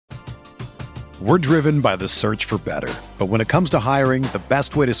We're driven by the search for better. But when it comes to hiring, the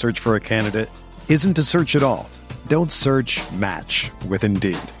best way to search for a candidate isn't to search at all. Don't search, match with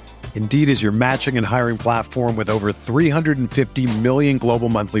Indeed. Indeed is your matching and hiring platform with over 350 million global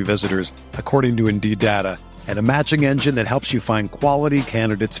monthly visitors, according to Indeed data, and a matching engine that helps you find quality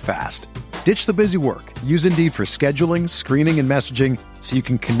candidates fast. Ditch the busy work. Use Indeed for scheduling, screening, and messaging so you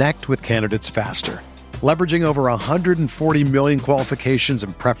can connect with candidates faster. Leveraging over 140 million qualifications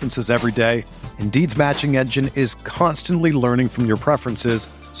and preferences every day, Indeed's matching engine is constantly learning from your preferences,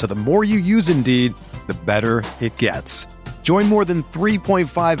 so the more you use Indeed, the better it gets. Join more than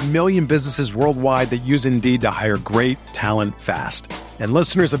 3.5 million businesses worldwide that use Indeed to hire great talent fast. And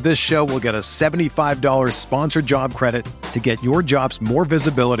listeners of this show will get a $75 sponsored job credit to get your jobs more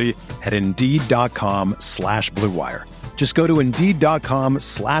visibility at Indeed.com/Blue Wire. Just go to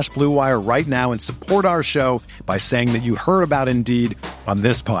Indeed.com/Blue Wire right now and support our show by saying that you heard about Indeed on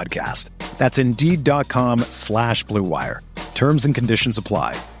this podcast. That's Indeed.com/Blue Wire. Terms and conditions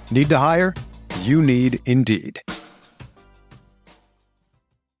apply. Need to hire? You need Indeed.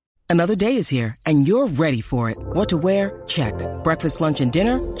 Another day is here, and you're ready for it. What to wear? Check. Breakfast, lunch, and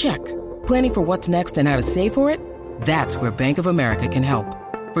dinner? Check. Planning for what's next and how to save for it? That's where Bank of America can help.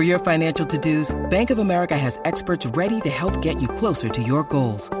 For your financial to-dos, Bank of America has experts ready to help get you closer to your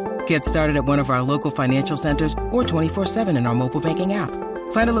goals. Get started at one of our local financial centers or 24/7 in our mobile banking app.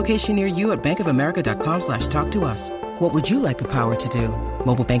 Find a location near you at bankofamerica.com/talktous. What would you like the power to do?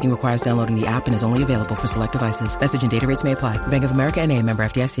 Mobile banking requires downloading the app and is only available for select devices. Message and data rates may apply. Bank of America N.A., member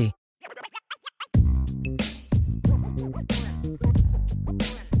FDIC.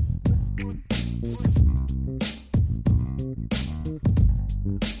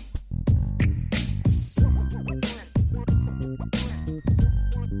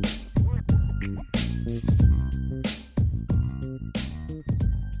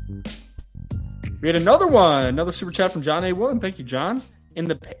 We had another super chat from John A. Wood. Thank you, John. In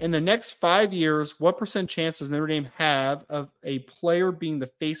the next 5 years, what % chance does Notre Dame have of a player being the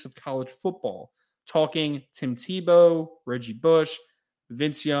face of college football? Talking Tim Tebow, Reggie Bush,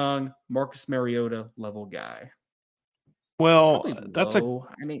 Vince Young, Marcus Mariota level guy. Well, that's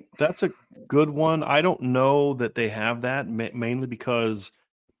a good one. I don't know that they have that, mainly because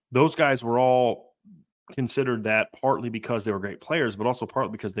those guys were all considered that partly because they were great players, but also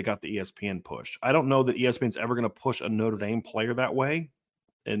partly because they got the ESPN push. I don't know that ESPN's ever going to push a Notre Dame player that way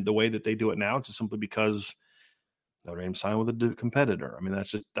and the way that they do it now, just simply because Notre Dame signed with a competitor. I mean,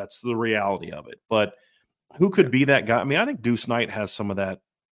 that's the reality of it. But who could be that guy? I mean, I think Deuce Knight has some of that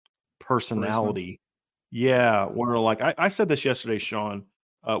personality. Yeah, where like I said this yesterday, Sean,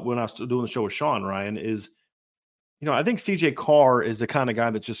 when I was doing the show with Sean, Ryan, is I think CJ Carr is the kind of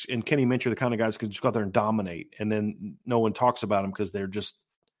guy that and Kenny Mincher, the kind of guys could just go out there and dominate, and then no one talks about them because they're just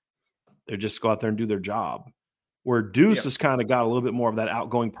go out there and do their job. Where Deuce has kind of got a little bit more of that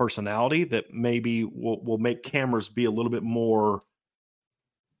outgoing personality that maybe will make cameras be a little bit more.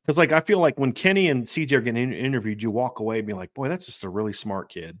 Because I feel like when Kenny and CJ are getting interviewed, you walk away being like, boy, that's just a really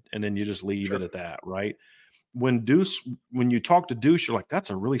smart kid. And then you just leave it at that, right? When you talk to Deuce, you're like, that's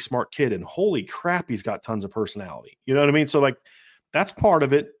a really smart kid, and holy crap, he's got tons of personality. You know what I mean? So that's part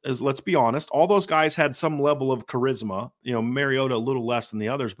of it. Is, let's be honest, all those guys had some level of charisma. Mariota a little less than the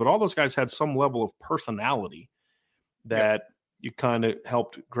others, but all those guys had some level of personality that you kind of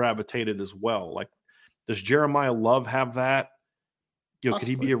helped gravitate it as well. Like, does Jeremiah Love have that? Could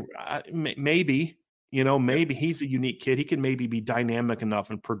he be maybe? Maybe he's a unique kid. He can maybe be dynamic enough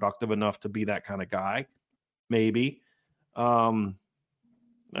and productive enough to be that kind of guy. Maybe.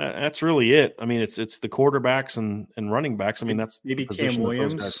 That's really it. I mean, it's the quarterbacks and running backs. I mean, that's maybe Cam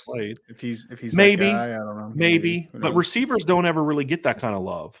Williams played. If he's maybe that guy, I don't know. Maybe. But receivers don't ever really get that kind of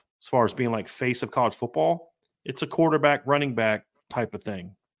love as far as being like face of college football. It's a quarterback, running back type of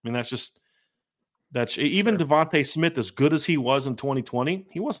thing. I mean, that's even Devontae Smith, as good as he was in 2020,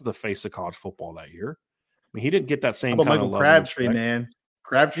 he wasn't the face of college football that year. I mean, he didn't get that same kind Michael of love. Crabtree, man.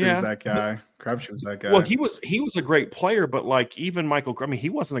 Crabtree was that guy. Crabtree was that guy. Well, he was a great player, but even Michael, I mean, he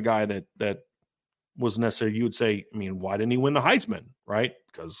wasn't a guy that was necessarily, you would say, I mean, why didn't he win the Heisman, right?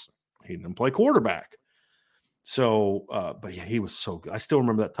 Because he didn't play quarterback. So, but yeah, he was so good. I still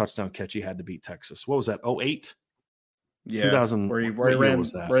remember that touchdown catch he had to beat Texas. What was that? 2008? Yeah, 2000. Where he ran.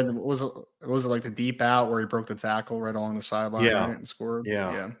 Was it like the deep out where he broke the tackle right along the sideline and scored?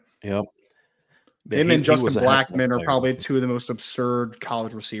 Yeah. Yep. Him and Justin Blackman are probably two of the most absurd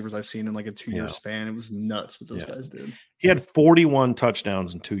college receivers I've seen in like a 2-year span. It was nuts what those guys did. He had 41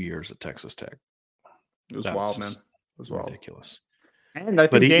 touchdowns in 2 years at Texas Tech. It was wild, man. It was ridiculous. And I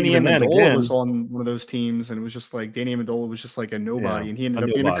think Danny Amendola was on one of those teams, and it was just like Danny Amendola was just like a nobody, and he ended up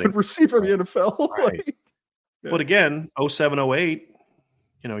being a good receiver in the NFL. Right. But again, 07, 08,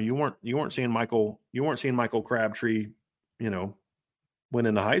 you weren't seeing Michael Crabtree, winning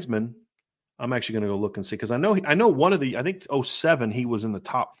the Heisman. I'm actually going to go look and see, because I know I think 07 he was in the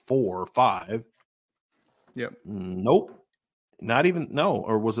top 4 or 5. Yep. Nope. Not even, no.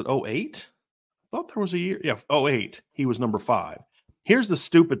 Or was it 08? I thought there was a year. Yeah, 08. He was number 5. Here's the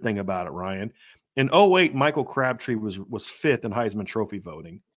stupid thing about it, Ryan. In 08, Michael Crabtree was 5th in Heisman Trophy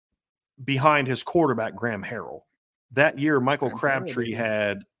voting behind his quarterback, Graham Harrell. That year, Michael Crabtree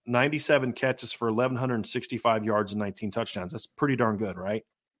had 97 catches for 1,165 yards and 19 touchdowns. That's pretty darn good, right?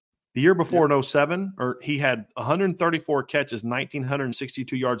 The year before, in 07, he had 134 catches,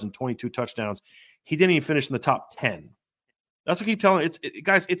 1,962 yards, and 22 touchdowns. He didn't even finish in the top 10. That's what I keep telling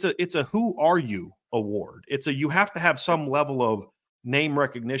guys. It's a who are you award. You have to have some level of name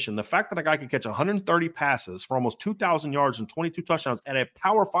recognition. The fact that a guy could catch 130 passes for almost 2,000 yards and 22 touchdowns at a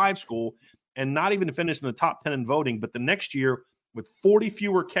Power 5 school and not even finish in the top 10 in voting, but the next year with 40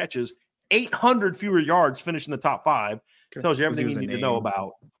 fewer catches, 800 fewer yards, finish in the top 5, tells you everything you need to know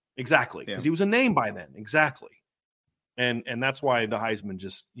about. Exactly, because he was a name by then. Exactly, and that's why the Heisman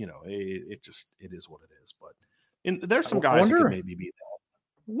just it is what it is. But there's some guys that could maybe be that.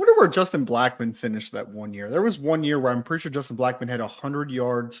 I wonder where Justin Blackmon finished that one year. There was one year where I'm pretty sure Justin Blackmon had 100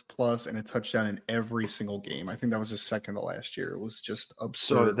 yards plus and a touchdown in every single game. I think that was his second to last year. It was just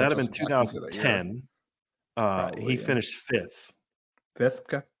absurd. So that'd have been 2010. He finished 5th. 5th,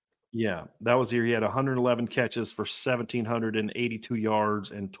 okay. Yeah, that was the year he had 111 catches for 1,782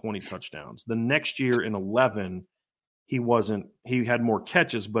 yards and 20 touchdowns. The next year in 11, he had more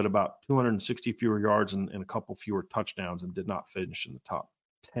catches, but about 260 fewer yards and a couple fewer touchdowns, and did not finish in the top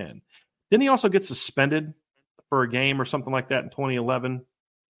 10. Didn't he also get suspended for a game or something like that in 2011?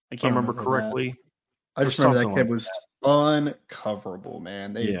 I can't remember correctly. I just remember that kid was uncoverable,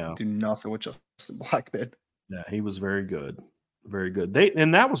 man. They do nothing with Justin Blackmon. Yeah, he was very good. Very good.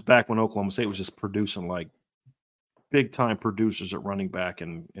 And that was back when Oklahoma State was just producing like big time producers at running back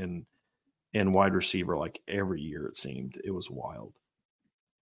and wide receiver like every year, it seemed. It was wild.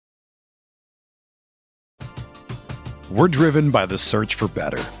 We're driven by the search for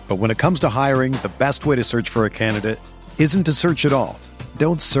better. But when it comes to hiring, the best way to search for a candidate isn't to search at all.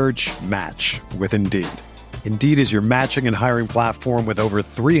 Don't search, match with Indeed. Indeed is your matching and hiring platform with over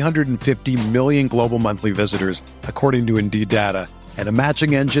 350 million global monthly visitors, according to Indeed data, and a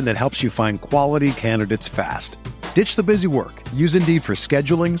matching engine that helps you find quality candidates fast. Ditch the busy work. Use Indeed for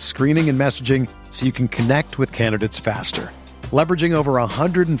scheduling, screening, and messaging so you can connect with candidates faster. Leveraging over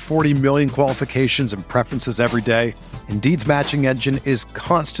 140 million qualifications and preferences every day, Indeed's matching engine is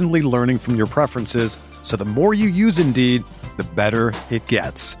constantly learning from your preferences, so the more you use Indeed, the better it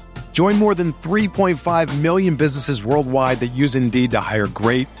gets. Join more than 3.5 million businesses worldwide that use Indeed to hire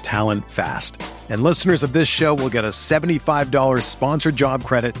great talent fast. And listeners of this show will get a $75 sponsored job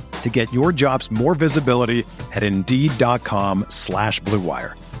credit to get your jobs more visibility at Indeed.com/Blue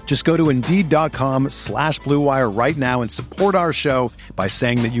Wire. Just go to Indeed.com/Blue Wire right now and support our show by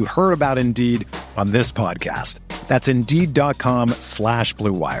saying that you heard about Indeed on this podcast. That's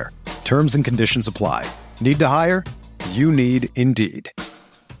Indeed.com/Blue Wire. Terms and conditions apply. Need to hire? You need Indeed.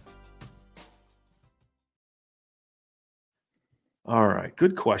 All right.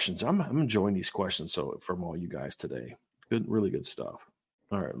 Good questions. I'm enjoying these questions from all you guys today. Good, really good stuff.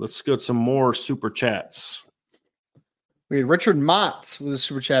 All right. Let's get some more super chats. We had Richard Motts with a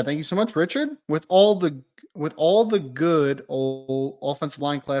super chat. Thank you so much, Richard. With all the good old offensive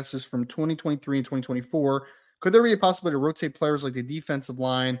line classes from 2023 and 2024, could there be a possibility to rotate players like the defensive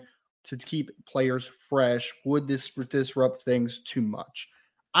line to keep players fresh? Would this disrupt things too much?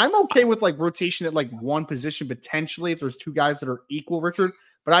 I'm okay with like rotation at like one position potentially if there's two guys that are equal, Richard.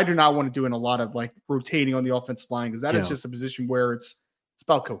 But I do not want to do a lot of like rotating on the offensive line because that is just a position where it's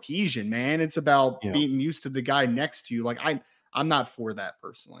about cohesion, man. It's about being used to the guy next to you. Like I'm not for that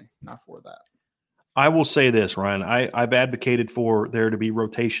personally. Not for that. I will say this, Ryan. I've advocated for there to be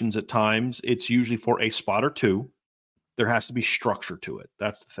rotations at times. It's usually for a spot or two. There has to be structure to it.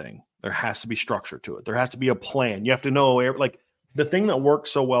 That's the thing. There has to be structure to it. There has to be a plan. You have to know, like, the thing that worked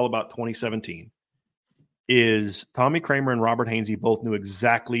so well about 2017 is Tommy Kramer and Robert Hainsey both knew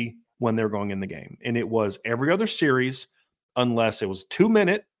exactly when they were going in the game. And it was every other series, unless it was 2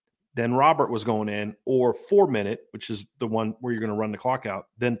 minute, then Robert was going in, or 4 minute, which is the one where you're going to run the clock out,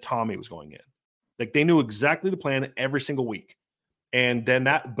 then Tommy was going in. Like they knew exactly the plan every single week. And then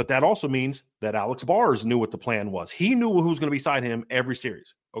that also means that Alex Bars knew what the plan was. He knew who was going to be beside him every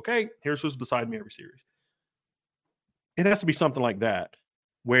series. Okay, here's who's beside me every series. It has to be something like that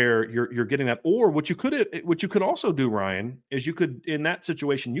where you're getting that. Or what you could also do, Ryan, is you could, in that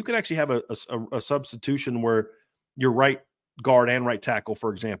situation, you could actually have a substitution where your right guard and right tackle,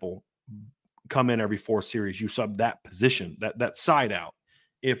 for example, come in every 4 series. You sub that position, that side out,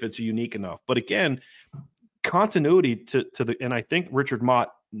 if it's unique enough. But again, continuity to the, and I think Richard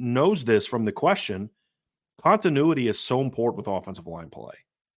Mott knows this from the question. Continuity is so important with offensive line play.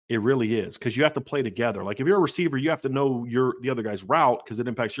 It really is, because you have to play together. Like if you're a receiver, you have to know the other guy's route because it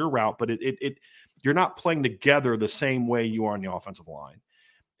impacts your route, but you're not playing together the same way you are on the offensive line.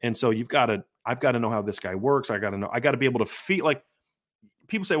 And so I've got to know how this guy works. I got to be able to feel like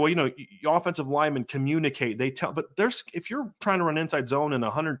people say, well, your offensive linemen communicate. They tell, but if you're trying to run inside zone in a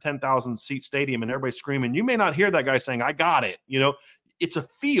 110,000 seat stadium and everybody's screaming, you may not hear that guy saying, I got it. It's a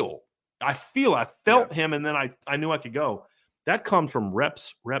feel. I felt him. And then I knew I could go. That comes from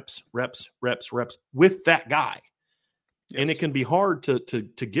reps with that guy. Yes. And it can be hard to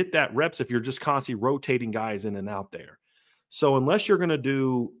get that reps if you're just constantly rotating guys in and out there. So unless you're going to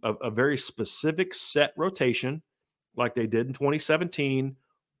do a very specific set rotation like they did in 2017,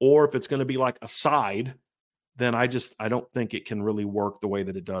 or if it's going to be like a side, then I don't think it can really work the way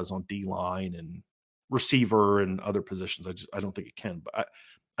that it does on D-line and receiver and other positions. I don't think it can. But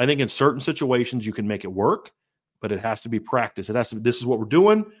I think in certain situations you can make it work, but it has to be practice. It has to be, this is what we're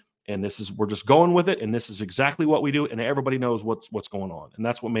doing, and we're just going with it, and this is exactly what we do, and everybody knows what's going on. And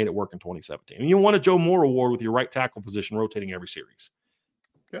that's what made it work in 2017. And you won a Joe Moore Award with your right tackle position rotating every series.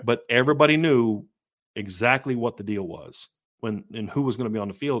 Yeah. But everybody knew exactly what the deal was and who was going to be on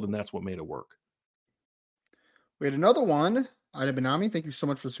the field, and that's what made it work. We had another one. Ida Benami, thank you so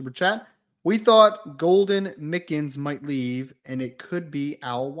much for the super chat. We thought Golden Mickens might leave, and it could be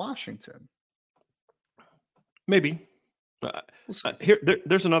Al Washington. Maybe.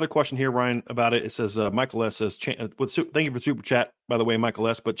 There's another question here, Ryan, about it. It says, Michael S. says, thank you for super chat, by the way, Michael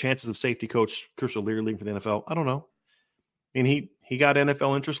S., but chances of safety coach Chris O'Leary leaving for the NFL? I don't know. I mean, he got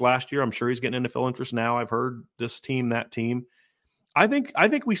NFL interest last year. I'm sure he's getting NFL interest now. I've heard this team, that team. I think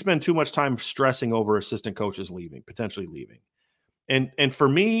we spend too much time stressing over assistant coaches potentially leaving. And for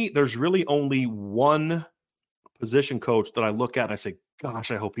me, there's really only one position coach that I look at and I say,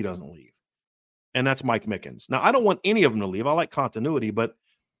 gosh, I hope he doesn't leave. And that's Mike Mickens. Now, I don't want any of them to leave. I like continuity, but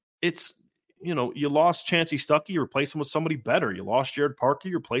it's, you lost Chancey Stuckey, you replace him with somebody better. You lost Jared Parker,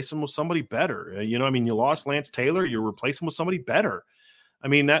 you replace him with somebody better. You lost Lance Taylor, you replace him with somebody better. I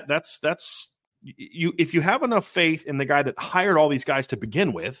mean, that's you. If you have enough faith in the guy that hired all these guys to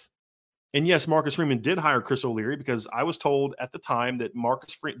begin with, and yes, Marcus Freeman did hire Chris O'Leary, because I was told at the time that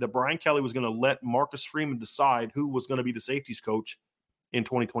that Brian Kelly was going to let Marcus Freeman decide who was going to be the safeties coach in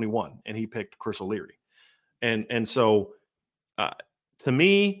 2021, and he picked Chris O'Leary. And so to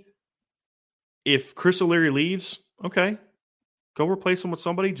me, if Chris O'Leary leaves, okay, go replace him with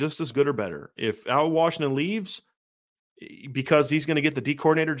somebody just as good or better. If Al Washington leaves because he's going to get the D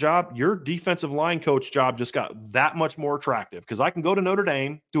coordinator job, your defensive line coach job just got that much more attractive, because I can go to Notre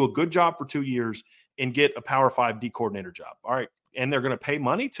Dame, do a good job for 2 years, and get a Power 5 D coordinator job. All right. And they're going to pay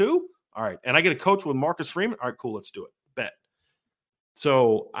money too? All right. And I get a coach with Marcus Freeman? All right, cool. Let's do it. Bet.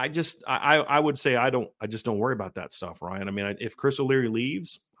 So I would say I just don't worry about that stuff, Ryan. I mean, if Chris O'Leary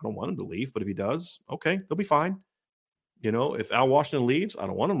leaves, I don't want him to leave, but if he does, okay, they'll be fine. If Al Washington leaves, I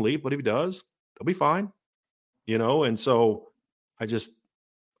don't want him to leave, but if he does, they'll be fine. And so that's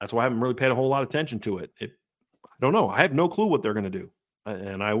why I haven't really paid a whole lot of attention to it. I don't know. I have no clue what they're going to do.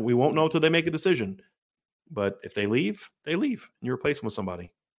 And we won't know until they make a decision. But if they leave, they leave, and you replace them with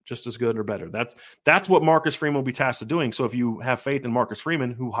somebody just as good or better. That's what Marcus Freeman will be tasked with doing. So if you have faith in Marcus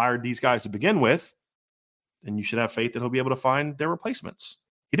Freeman, who hired these guys to begin with, then you should have faith that he'll be able to find their replacements.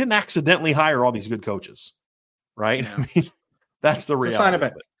 He didn't accidentally hire all these good coaches, right? Yeah. I mean, that's the reality.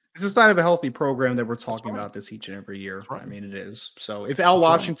 It's a sign of a healthy program that we're talking about this each and every year. Right. I mean, it is. So if Al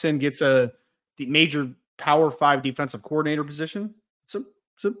Washington gets a major Power 5 defensive coordinator position, it's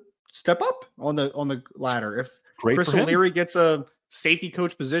a step up on the ladder. If Chris O'Leary gets a safety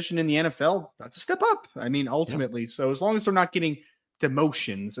coach position in the NFL, that's a step up. I mean, ultimately. Yeah. So as long as they're not getting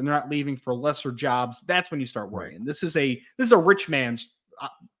demotions and they're not leaving for lesser jobs, that's when you start worrying. Right. This is a rich man's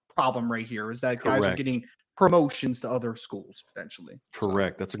problem right here, is that guys are getting promotions to other schools potentially.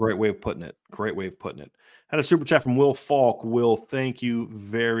 Correct. That's a great way of putting it. Had a super chat from Will Falk. Will, thank you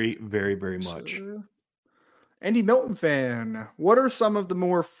very, very, very much. Andy Milton fan, what are some of the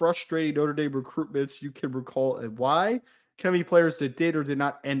more frustrating Notre Dame recruitments you can recall, and why? Can be players that did or did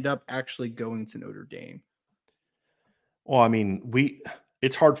not end up actually going to Notre Dame? Well, I mean,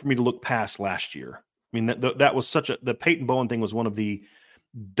 it's hard for me to look past last year. I mean, that was the Peyton Bowen thing was one of the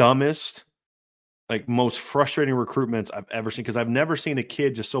dumbest like most frustrating recruitments I've ever seen, because I've never seen a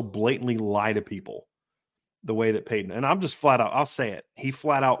kid just so blatantly lie to people the way that Peyton, and I'm just flat out, I'll say it. He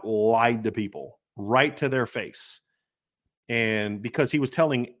flat out lied to people right to their face. And because he was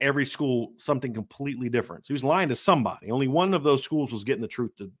telling every school something completely different. So he was lying to somebody. Only one of those schools was getting the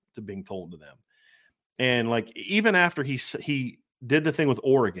truth to being told to them. And like, even after he did the thing with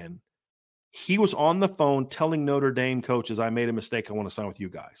Oregon, he was on the phone telling Notre Dame coaches, I made a mistake. I want to sign with you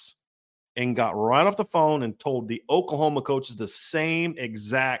guys. And got right off the phone and told the Oklahoma coaches the same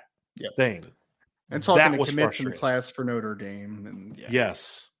exact thing. And talking to commits in the class for Notre Dame. And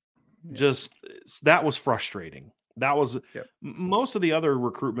yes. Just that was frustrating. That was most of the other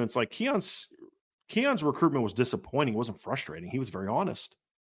recruitments, like Keon's recruitment was disappointing. It wasn't frustrating. He was very honest.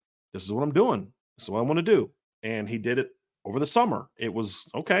 This is what I'm doing. This is what I want to do. And he did it over the summer. It was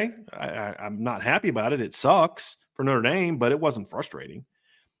okay. I'm not happy about it. It sucks for Notre Dame, but it wasn't frustrating.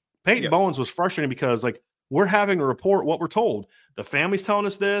 Peyton Bowens was frustrating because, like, we're having to report what we're told. The family's telling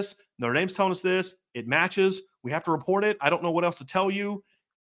us this. Notre Dame's telling us this. It matches. We have to report it. I don't know what else to tell you.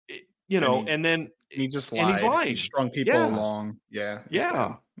 And then he just lied. And he's lying. He strung people along. Yeah.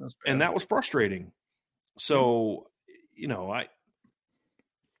 Yeah. And that was frustrating. So,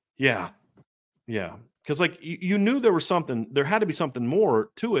 because like you knew there had to be something more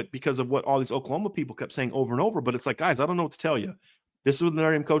to it because of what all these Oklahoma people kept saying over and over. But it's like, guys, I don't know what to tell you. This is what the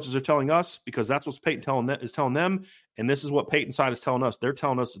Notre Dame coaches are telling us because that's what Peyton is telling them. And this is what Peyton side is telling us. They're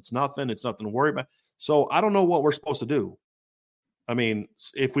telling us it's nothing to worry about. So I don't know what we're supposed to do. I mean,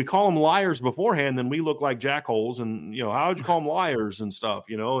 if we call them liars beforehand, then we look like jackholes and, how would you call them liars and stuff,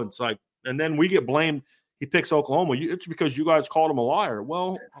 it's like, and then we get blamed. He picks Oklahoma. It's because you guys called him a liar.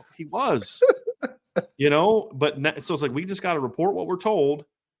 Well, he was, but so it's like, we just got to report what we're told.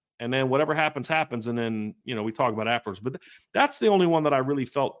 And then whatever happens. And then, we talk about it afterwards. But that's the only one that I really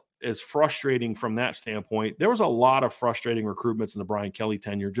felt is frustrating from that standpoint. There was a lot of frustrating recruitments in the Brian Kelly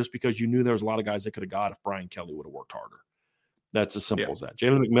tenure just because you knew there was a lot of guys they could have got if Brian Kelly would have worked harder. That's as simple as that.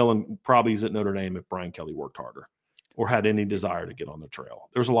 Jalen McMillan probably is at Notre Dame if Brian Kelly worked harder or had any desire to get on the trail.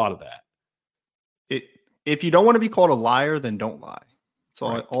 There's a lot of that. If you don't want to be called a liar, then don't lie. That's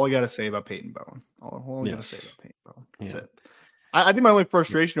all I got to say about Peyton Bowen. All I got to say about Peyton Bowen. That's it. I think my only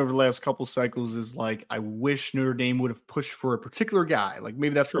frustration over the last couple cycles is like, I wish Notre Dame would have pushed for a particular guy. Like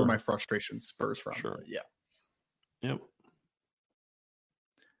maybe that's where my frustration spurs from. Sure. But yeah. Yep.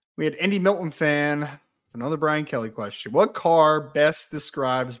 We had Andy Milton fan. Another Brian Kelly question. What car best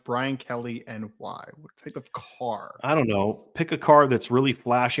describes Brian Kelly and why? What type of car? I don't know. Pick a car that's really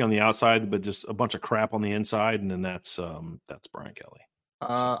flashy on the outside, but just a bunch of crap on the inside, and then that's Brian Kelly.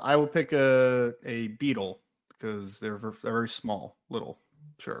 I will pick a Beetle because they're very small, little.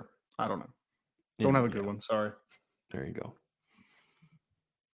 Sure. I don't know. Don't have a good one. Sorry. There you go.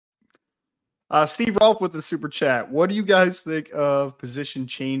 Steve Rolfe with the super chat. What do you guys think of position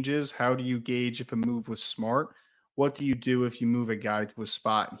changes? How do you gauge if a move was smart? What do you do if you move a guy to a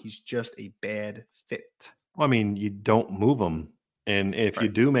spot and he's just a bad fit? Well, I mean, you don't move him. And if you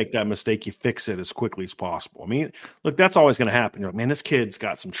do make that mistake, you fix it as quickly as possible. I mean, look, that's always going to happen. You're like, man, this kid's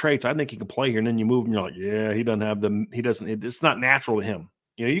got some traits. I think he can play here. And then you move him. You're like, yeah, he doesn't have them. It's not natural to him.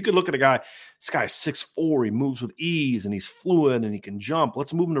 You could look at a guy, this guy's 6'4", he moves with ease and he's fluid and he can jump.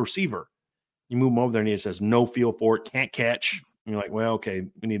 Let's move him to receiver. You move him over there and he just has no feel for it, can't catch. And you're like, well, okay,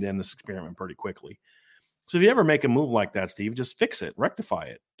 we need to end this experiment pretty quickly. So if you ever make a move like that, Steve, just fix it, rectify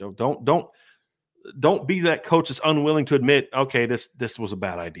it. Don't be that coach that's unwilling to admit, okay, this was a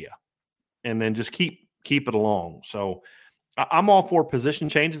bad idea, and then just keep it along. So I'm all for position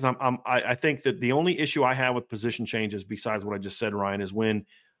changes. I think that the only issue I have with position changes, besides what I just said, Ryan, is when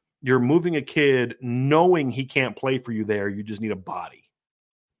you're moving a kid knowing he can't play for you there. You just need a body.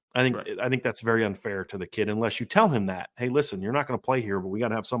 I think that's very unfair to the kid unless you tell him that, hey, listen, you're not going to play here, but we got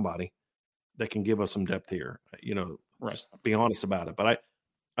to have somebody that can give us some depth here. Just be honest about it. But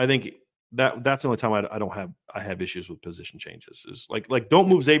I think that's the only time I have issues with position changes. Is like don't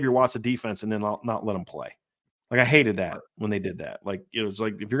move Xavier Watts to defense and then not let him play. Like I hated that when they did that. Like it's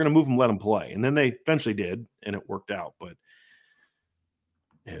like if you're going to move him, let him play. And then they eventually did, and it worked out. But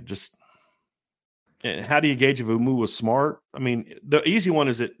yeah, just. And how do you gauge if a move was smart? I mean, the easy one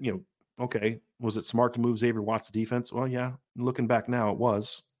is that, okay, was it smart to move Xavier Watts to defense? Well, yeah, looking back now, it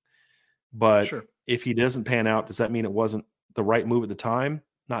was. But if he doesn't pan out, does that mean it wasn't the right move at the time?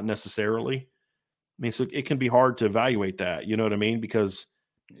 Not necessarily. I mean, so it can be hard to evaluate that, you know what I mean? Because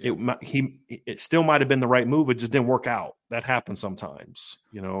it still might have been the right move. It just didn't work out. That happens sometimes,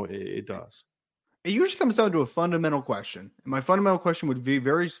 it does. It usually comes down to a fundamental question. And my fundamental question would be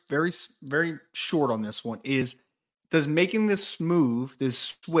very, very, very short on this one is, does making this move, this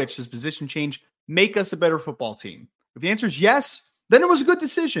switch, this position change make us a better football team? If the answer is yes, then it was a good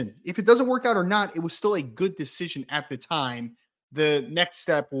decision. If it doesn't work out or not, it was still a good decision at the time. The next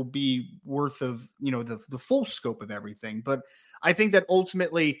step will be worth of, the full scope of everything. But I think that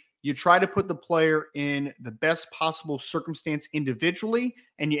ultimately you try to put the player in the best possible circumstance individually,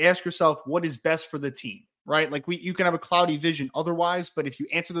 and you ask yourself what is best for the team, right? Like you can have a cloudy vision otherwise, but if you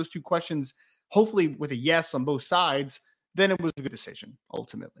answer those two questions, hopefully with a yes on both sides, then it was a good decision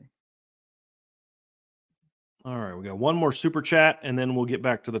ultimately. All right, we got one more super chat, and then we'll get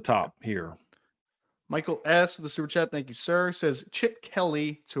back to the top here. Michael S. with the super chat, thank you, sir, says, Chip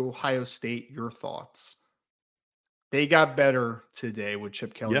Kelly to Ohio State, your thoughts? They got better today with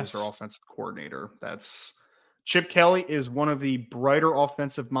Chip Kelly as their offensive coordinator. Chip Kelly is one of the brighter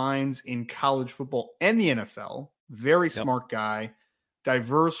offensive minds in college football and the NFL. Very smart guy,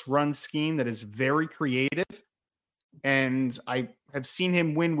 diverse run scheme that is very creative. And I have seen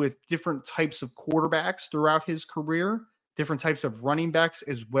him win with different types of quarterbacks throughout his career, different types of running backs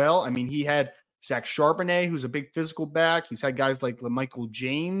as well. I mean, he had Zach Charbonnet, who's a big physical back. He's had guys like LaMichael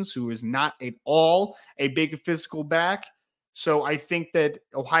James, who is not at all a big physical back. So I think that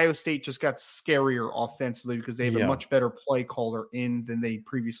Ohio State just got scarier offensively because they have a much better play caller in than they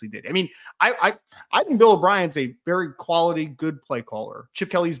previously did. I mean, I think Bill O'Brien's a very quality, good play caller. Chip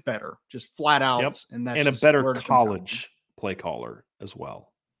Kelly's better, just flat out. And a better college play caller as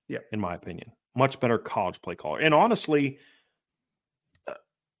well. Yeah, in my opinion. Much better college play caller. And honestly,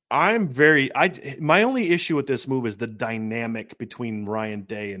 my only issue with this move is the dynamic between Ryan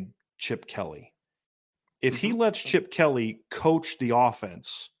Day and Chip Kelly. If he lets Chip Kelly coach the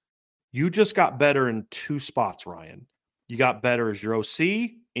offense, you just got better in two spots, Ryan. You got better as your OC,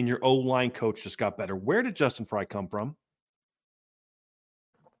 and your O-line coach just got better. Where did Justin Fry come from?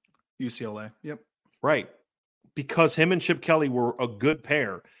 UCLA. Yep. Right. Because him and Chip Kelly were a good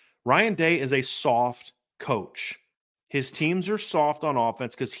pair. Ryan Day is a soft coach. His teams are soft on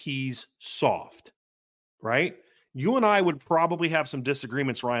offense because he's soft, right? You and I would probably have some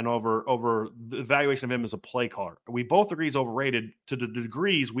disagreements, Ryan, over the evaluation of him as a play caller. We both agree he's overrated to the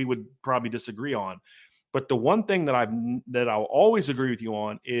degrees we would probably disagree on. But the one thing that I'll always agree with you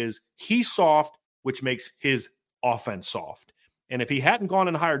on is he's soft, which makes his offense soft. And if he hadn't gone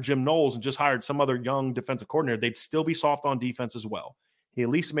and hired Jim Knowles and just hired some other young defensive coordinator, they'd still be soft on defense as well. He at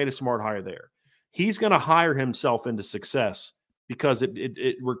least made a smart hire there. He's going to hire himself into success because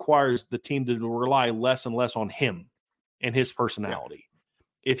it requires the team to rely less and less on him and his personality.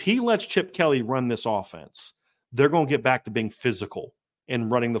 Yeah. If he lets Chip Kelly run this offense, they're going to get back to being physical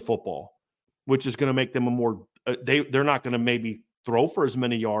and running the football, which is going to make them a more they're not going to maybe throw for as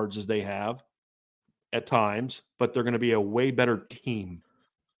many yards as they have at times, but they're going to be a way better team.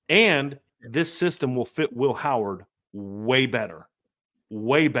 And this system will fit Will Howard way better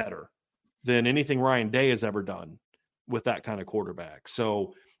than anything Ryan Day has ever done with that kind of quarterback.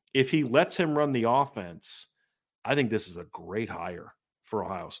 So if he lets him run the offense, I think this is a great hire for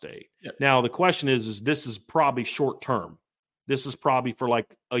Ohio State. Yep. Now, the question is this is probably short term. This is probably for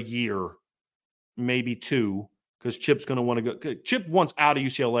like a year, maybe two, because Chip's going to want to go. Chip wants out of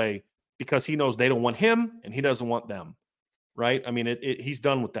UCLA because he knows they don't want him and he doesn't want them, right? I mean, he's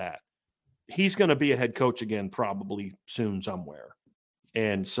done with that. He's going to be a head coach again probably soon somewhere.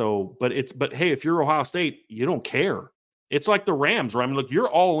 And so, but hey, if you're Ohio State, you don't care. It's like the Rams, right? I mean, look, you're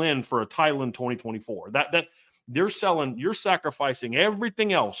all in for a title in 2024. That you're sacrificing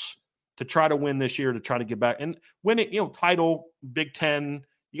everything else to try to win this year, to try to get back and win it, title, Big Ten.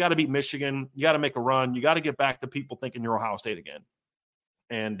 You got to beat Michigan. You got to make a run. You got to get back to people thinking you're Ohio State again.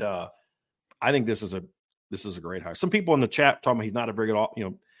 And I think this is a great hire. Some people in the chat talking about he's not a very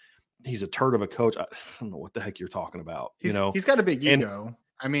good, he's a turd of a coach. I don't know what the heck you're talking about. He's got a big ego.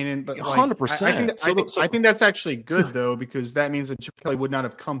 I mean, but 100%. I think that's actually good though, because that means that Chip Kelly would not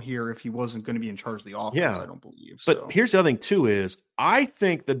have come here if he wasn't going to be in charge of the offense. Yeah. I don't believe. But here's the other thing too: is I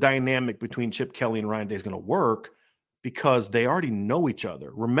think the dynamic between Chip Kelly and Ryan Day is going to work because they already know each other.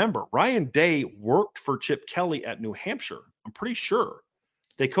 Remember, Ryan Day worked for Chip Kelly at New Hampshire. I'm pretty sure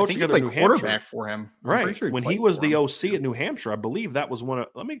they coached together at New Hampshire. Quarterback for him, right? Sure when he was the OC at New Hampshire, I believe that was one of.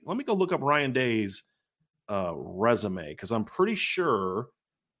 Let me go look up Ryan Day's resume because I'm pretty sure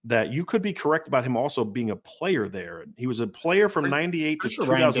that you could be correct about him also being a player there. He was a player from 98 to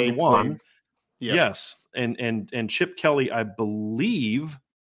 2001. Yep. Yes. And Chip Kelly, I believe,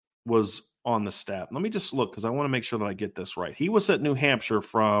 was on the staff. Let me just look because I want to make sure that I get this right. He was at New Hampshire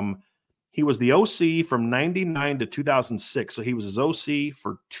he was the OC from 99 to 2006. So he was his OC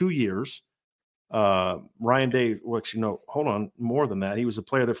for 2 years. Ryan Day, hold on, more than that. He was a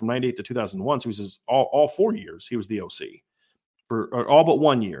player there from 98 to 2001. So he was all 4 years. He was the OC for all but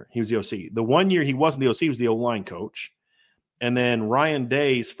 1 year. He was the OC. The 1 year he wasn't the OC, he was the O-line coach. And then Ryan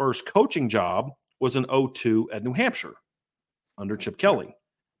Day's first coaching job was in 2002 at New Hampshire under Chip Kelly.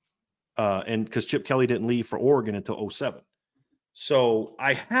 And because Chip Kelly didn't leave for Oregon until 2007. So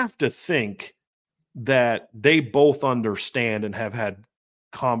I have to think that they both understand and have had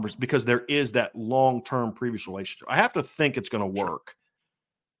converse because there is that long-term previous relationship. I have to think it's going to work,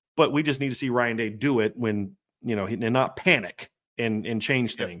 but we just need to see Ryan Day do it when, and not panic and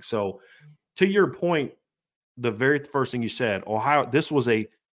change things. So to your point, the very first thing you said, Ohio, this was a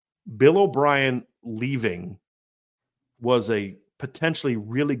Bill O'Brien leaving was a potentially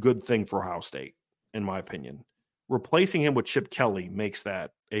really good thing for Ohio State, in my opinion. Replacing him with Chip Kelly makes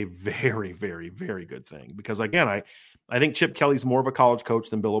that a very, very, very good thing. Because, again, I think Chip Kelly's more of a college coach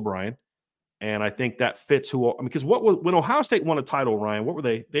than Bill O'Brien. And I think that fits because when Ohio State won a title, Ryan, what were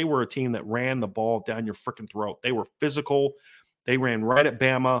they? They were a team that ran the ball down your freaking throat. They were physical. They ran right at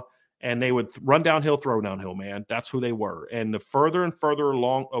Bama, and they would run downhill, throw downhill, man. That's who they were. And the further and further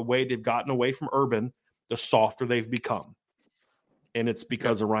along away they've gotten away from Urban, the softer they've become. And it's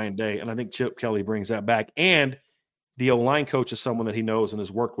because of Ryan Day. And I think Chip Kelly brings that back. And the O-line coach is someone that he knows and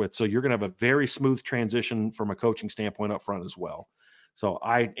has worked with. So you're going to have a very smooth transition from a coaching standpoint up front as well. So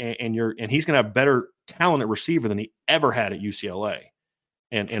he's going to have better talent at receiver than he ever had at UCLA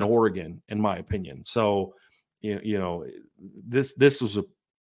and Oregon, in my opinion. So, this was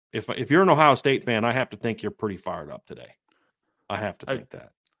if you're an Ohio State fan, I have to think you're pretty fired up today. I have to think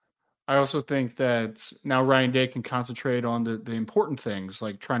that. I also think that now Ryan Day can concentrate on the important things,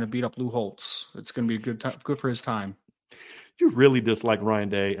 like trying to beat up Lou Holtz. It's going to be good for his time. You really dislike Ryan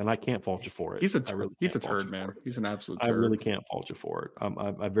Day, and I can't fault you for it. He's a turd, man. He's an absolute turd. I really can't fault you for it.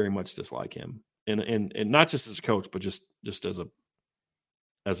 I very much dislike him, and not just as a coach, but just as a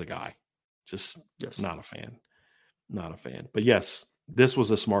guy. Not a fan. Not a fan. But yes, this was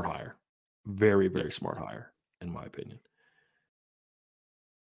a smart hire. Very, very smart hire, in my opinion.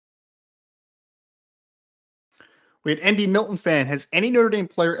 We had Andy Milton fan. Has any Notre Dame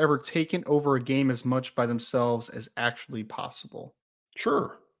player ever taken over a game as much by themselves as actually possible?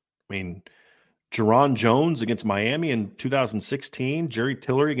 Sure. I mean, Jerron Jones against Miami in 2016, Jerry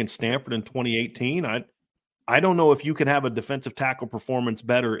Tillery against Stanford in 2018. I don't know if you can have a defensive tackle performance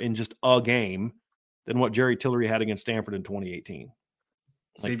better in just a game than what Jerry Tillery had against Stanford in 2018.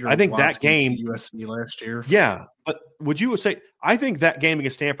 I think that game USC last year. Yeah, but would you say I think that game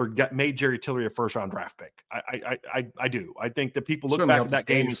against Stanford made Jerry Tillery a first-round draft pick? I do. I think that people look back at that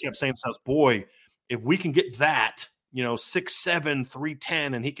game and kept saying to themselves, "Boy, if we can get that, 6'7",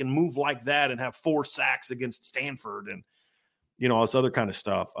 310, and he can move like that and have 4 sacks against Stanford and all this other kind of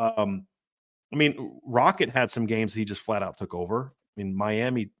stuff." Rocket had some games that he just flat out took over.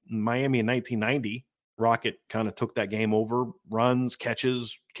 Miami in 1990. Rocket kind of took that game over, runs,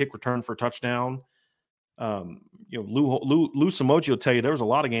 catches, kick return for a touchdown. Lou Samochi will tell you there was a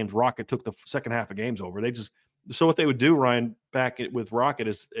lot of games Rocket took the second half of games over. So what they would do, Ryan, with Rocket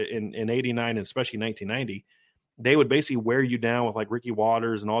is in 89 and especially 1990, they would basically wear you down with like Ricky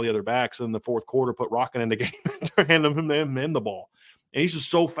Waters and all the other backs in the fourth quarter, put Rocket in the game and hand him in the ball. And he's just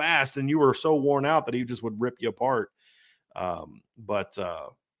so fast and you were so worn out that he just would rip you apart.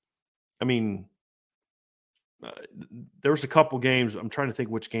 There was a couple games. I'm trying to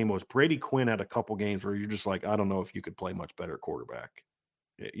think which game it was. Brady Quinn had a couple games where you're just like, I don't know if you could play much better quarterback,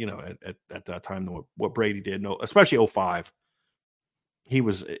 at that time than what Brady did. No, especially 2005. He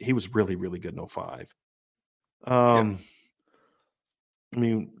was really, really good in 2005.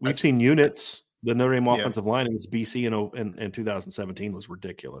 We've seen units. The Notre Dame offensive line against BC in 2017 was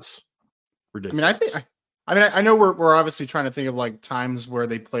ridiculous. I know we're obviously trying to think of like times where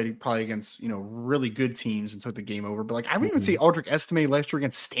they played probably against, really good teams and took the game over. But like, I didn't even see Aldrich Estime last year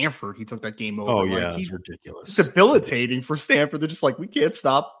against Stanford. He took that game over. Oh, yeah. He's ridiculous. It's debilitating for Stanford. They're just like, we can't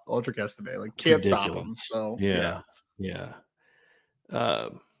stop Aldrich Estime. Like, can't stop him. So, yeah.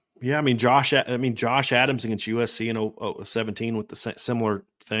 Josh Adams against USC in 17 with the similar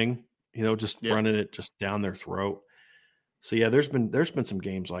thing, running it just down their throat. So, yeah, there's been some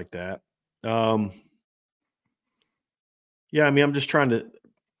games like that. I'm just trying to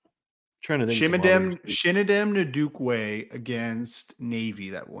think. Shinadem Ndukwe against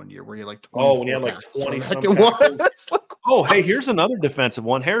Navy that one year where he had like 20. Oh, when he had like 20 something. Hey, here's another defensive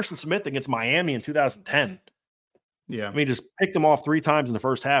one. Harrison Smith against Miami in 2010. Yeah. Just picked him off 3 times in the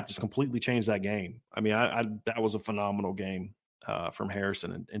first half, just completely changed that game. That was a phenomenal game from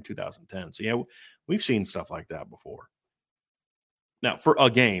Harrison in 2010. So, yeah, we've seen stuff like that before. Now, for a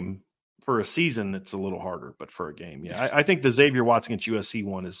game. For a season, it's a little harder, but for a game, I think the Xavier Watson against USC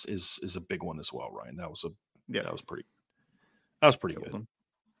one is a big one as well, Ryan. That was pretty. That was pretty good.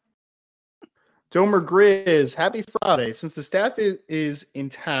 Domer Grizz, happy Friday. Since the staff is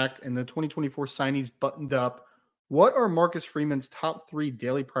intact and the 2024 signees buttoned up, what are Marcus Freeman's top 3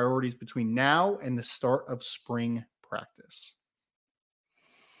 daily priorities between now and the start of spring practice?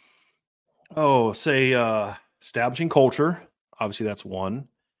 Oh, say establishing culture. Obviously, that's one.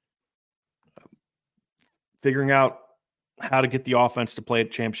 Figuring out how to get the offense to play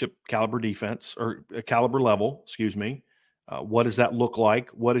at championship caliber defense or caliber level, excuse me. What does that look like?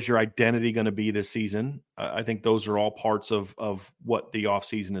 What is your identity going to be this season? I think those are all parts of what the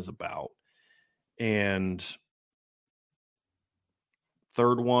offseason is about. And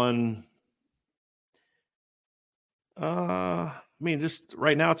third one, just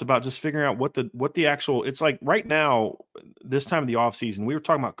right now it's about just figuring out what the actual, it's like right now, this time of the offseason, we were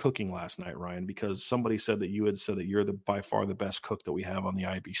talking about cooking last night, Ryan, because somebody said that you had said that you're by far the best cook that we have on the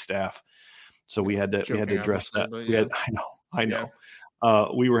IB staff. So we had to address that. Yeah. I know. Yeah.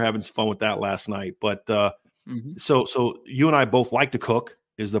 We were having some fun with that last night, but so you and I both like to cook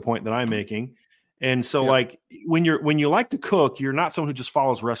is the point that I'm making. And so like when you like to cook, you're not someone who just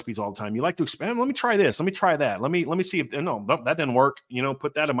follows recipes all the time. You like to expand. Let me try this. Let me try that. Let me see if no, that didn't work.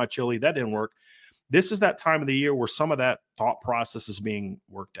 Put that in my chili. That didn't work. This is that time of the year where some of that thought process is being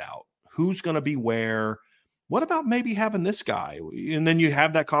worked out. Who's going to be where? What about maybe having this guy? And then you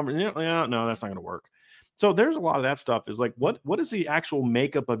have that conversation. Yeah, no, that's not going to work. So there's a lot of that stuff is like, what is the actual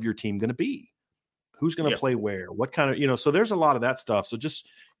makeup of your team going to be? Who's going to play where? What kind of, so there's a lot of that stuff. So just,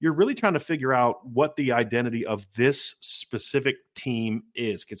 you're really trying to figure out what the identity of this specific team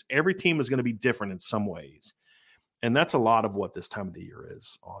is, because every team is going to be different in some ways. And that's a lot of what this time of the year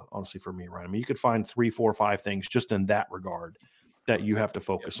is, honestly, for me, right? I mean, you could find 3, 4, 5 things just in that regard that you have to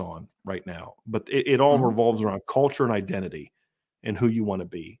focus on right now. But it all revolves around culture and identity and who you want to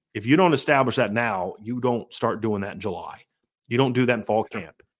be. If you don't establish that now, you don't start doing that in July. You don't do that in fall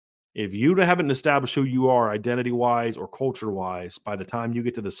camp. If you haven't established who you are identity-wise or culture-wise, by the time you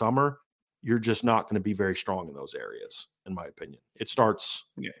get to the summer, you're just not going to be very strong in those areas, in my opinion. It starts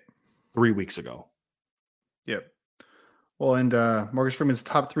 3 weeks ago. Yep. Well, and Marcus Freeman's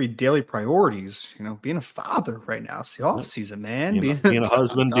top 3 daily priorities, being a father right now. It's the off season, man. Being a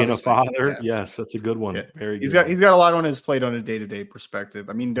husband, being a father. Yeah. Yes, that's a good one. Yeah. Very good. He's got a lot on his plate on a day-to-day perspective.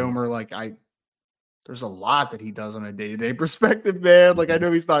 I mean, Domer, there's a lot that he does on a day-to-day perspective, man. Like, I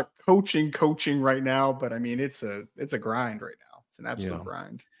know he's not coaching right now, but I mean, it's a grind right now. It's an absolute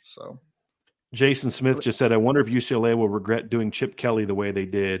grind. So Jason Smith just said, I wonder if UCLA will regret doing Chip Kelly the way they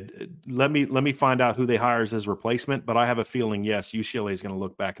did. Let me find out who they hire as his replacement, but I have a feeling, yes, UCLA is going to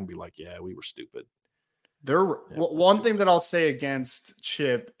look back and be like, yeah, we were stupid. One thing that I'll say against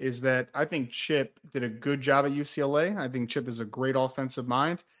Chip is that I think Chip did a good job at UCLA. I think Chip is a great offensive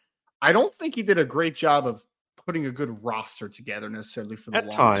mind. I don't think he did a great job of putting a good roster together necessarily for the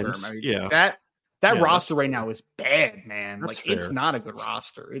long term. I mean, that roster right now is bad, man. It's not a good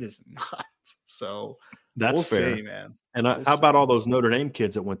roster. It is not. So we'll fair. See, man. And how about all those Notre Dame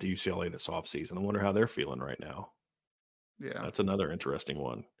kids that went to UCLA this offseason? I wonder how they're feeling right now. Yeah, that's another interesting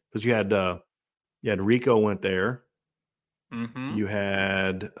one because you had Rico went there. Mm-hmm. You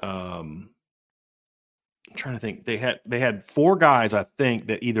had I'm trying to think. They had 4 guys I think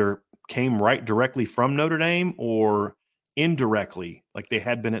that either came right directly from Notre Dame or indirectly, like they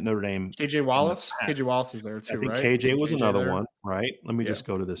had been at Notre Dame. KJ Wallace is there too, I think right? KJ was another one, right? Let me just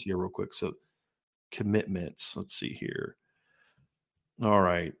go to this here real quick. So commitments, let's see here. All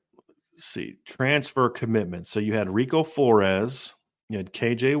right, let's see, transfer commitments. So you had Rico Flores, you had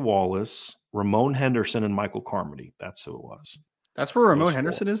KJ Wallace, Ramon Henderson, and Michael Carmody. That's who it was. That's where Ramon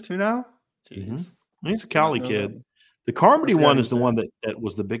Henderson is too now. Mm-hmm. He's a Cali kid. The Carmody one is the one that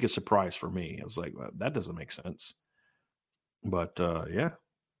was the biggest surprise for me. I was like, well, that doesn't make sense. But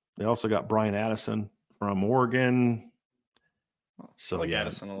they also got Brian Addison from Oregon. So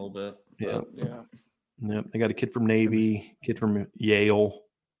Addison a little bit. Yeah. They got a kid from Navy, kid from Yale.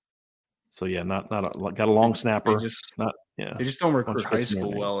 So not got a long snapper. They just don't recruit high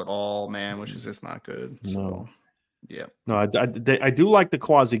school well at all, man, which is just not good. No. So, yeah. No, I do like the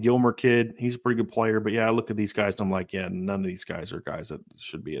Quasi Gilmer kid. He's a pretty good player, but I look at these guys and I'm like, none of these guys are guys that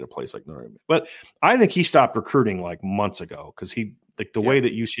should be at a place like Notre Dame. But I think he stopped recruiting like months ago because he the way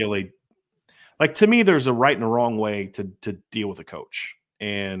that UCLA, to me, there's a right and a wrong way to deal with a coach.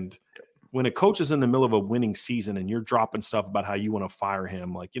 And when a coach is in the middle of a winning season and you're dropping stuff about how you want to fire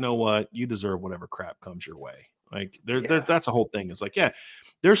him, like, you know what, you deserve whatever crap comes your way. Like that's the whole thing. It's like,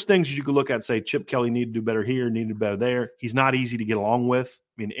 there's things you could look at and say, Chip Kelly needed to do better here, needed to do better there. He's not easy to get along with.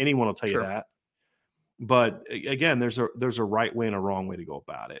 I mean, anyone will tell you that. But again, there's a right way and a wrong way to go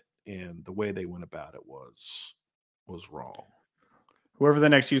about it. And the way they went about it was wrong. Whoever the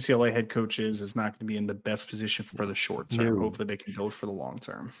next UCLA head coach is not going to be in the best position for the short term. No. Hopefully they can build for the long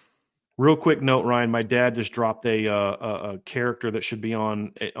term. Real quick note, Ryan, my dad just dropped a character that should be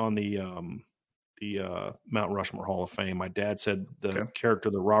on the Mount Rushmore Hall of Fame. My dad said the character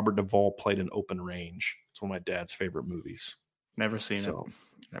that Robert Duvall played in Open Range. It's one of my dad's favorite movies. Never seen it.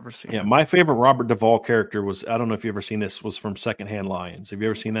 Never seen it. My favorite Robert Duvall character was, I don't know if you've ever seen this, was from Secondhand Lions. Have you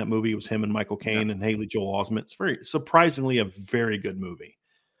ever seen that movie? It was him and Michael Caine and Haley Joel Osment. It's very surprisingly a very good movie.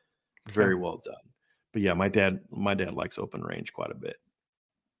 Very well done. But yeah, my dad likes Open Range quite a bit.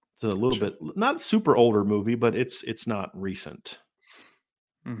 It's a little bit, not a super older movie, but it's not recent.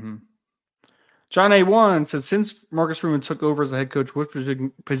 Mm-hmm. John A1 says, since Marcus Freeman took over as the head coach, which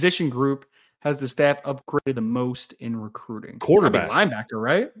position group has the staff upgraded the most in recruiting? Quarterback. Linebacker,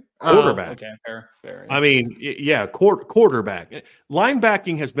 right? Quarterback. Okay, fair. Yeah. I mean, yeah, quarterback.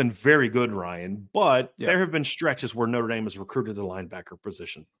 Linebacking has been very good, Ryan, but there have been stretches where Notre Dame has recruited the linebacker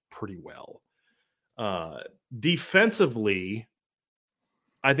position pretty well. Defensively,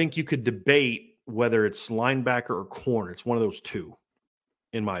 I think you could debate whether it's linebacker or corner. It's one of those two,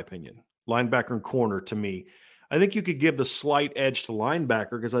 in my opinion. Linebacker and corner, to me. I think you could give the slight edge to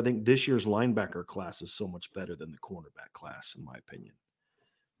linebacker because I think this year's linebacker class is so much better than the cornerback class, in my opinion.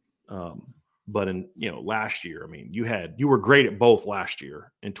 But in last year, I mean, you were great at both last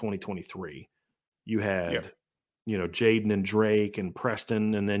year in 2023. You had Jaden and Drake and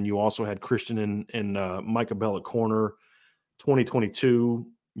Preston, and then you also had Christian and Micah Bell at corner. 2022,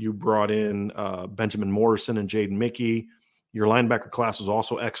 you brought in Benjamin Morrison and Jaden Mickey. Your linebacker class was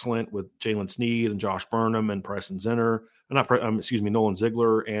also excellent with Jalen Sneed and Josh Burnham and Preston Zinner, Nolan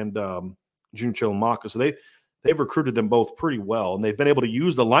Ziegler and Juncho Maka. So they've recruited them both pretty well, and they've been able to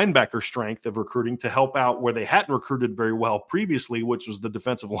use the linebacker strength of recruiting to help out where they hadn't recruited very well previously, which was the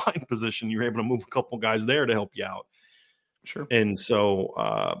defensive line position. You were able to move a couple guys there to help you out. Sure. And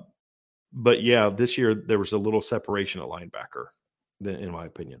so, but yeah, this year there was a little separation at linebacker, in my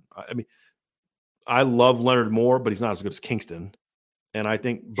opinion. I mean, I love Leonard Moore, but he's not as good as Kingston. And I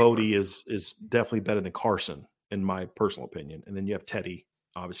think Bodie is definitely better than Carson, in my personal opinion. And then you have Teddy.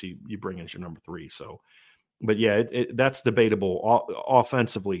 Obviously, you bring in as your number 3. So, but yeah, that's debatable.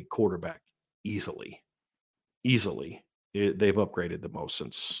 Offensively, quarterback, easily. They've upgraded the most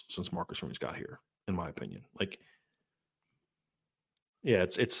since Marcus Freeman's got here, in my opinion. Like, yeah,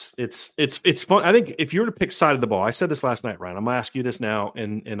 it's fun. I think if you were to pick side of the ball, I said this last night, Ryan. I'm gonna ask you this now,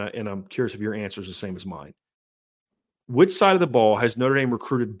 and I'm curious if your answer is the same as mine. Which side of the ball has Notre Dame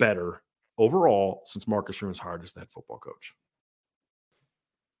recruited better overall since Marcus Freeman's hired as the head football coach?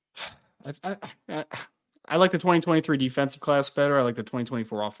 I like the 2023 defensive class better. I like the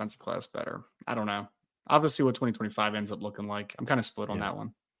 2024 offensive class better. I don't know. I'll have to see what 2025 ends up looking like. I'm kind of split on that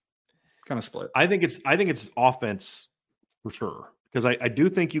one. Kind of split. I think it's offense for sure. Because I do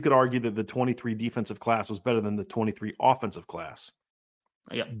think you could argue that the 23 defensive class was better than the 23 offensive class.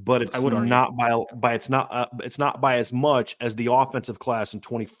 Yeah, but it's not it's not by as much as the offensive class in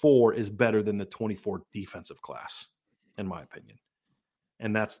 24 is better than the 24 defensive class, in my opinion.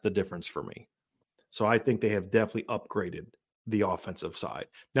 And that's the difference for me. So I think they have definitely upgraded the offensive side.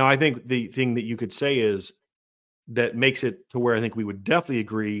 Now, I think the thing that you could say is that makes it to where I think we would definitely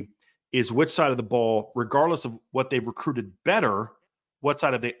agree is which side of the ball, regardless of what they've recruited better, what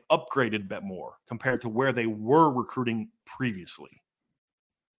side have they upgraded a bit more compared to where they were recruiting previously?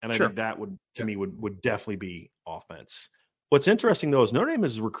 And I think that would, to me, would definitely be offense. What's interesting, though, is Notre Dame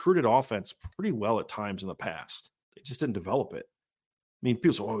has recruited offense pretty well at times in the past. They just didn't develop it. I mean,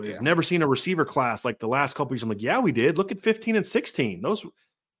 people say, we've never seen a receiver class like the last couple years. I'm like, yeah, we did. Look at 15 and 16.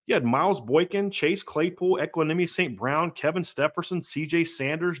 You had Miles Boykin, Chase Claypool, Equanimity St. Brown, Kevin Stepherson, C.J.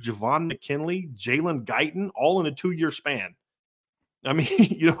 Sanders, Javon McKinley, Jalen Guyton, all in a 2-year span. I mean,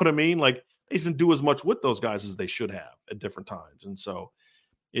 you know what I mean? Like, they didn't do as much with those guys as they should have at different times. And so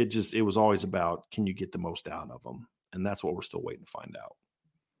it was always about, can you get the most out of them? And that's what we're still waiting to find out.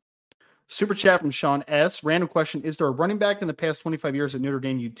 Super chat from Sean S. Random question. Is there a running back in the past 25 years at Notre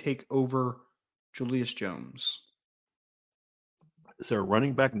Dame you'd take over Julius Jones? Is there a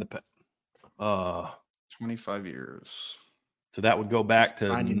running back in the 25 years? So that would go back to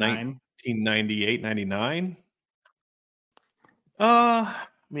 1998, 99. I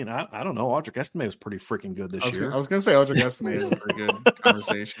mean, I don't know. Audric Estime was pretty freaking good this year. I was going to say Audric Estime is a pretty good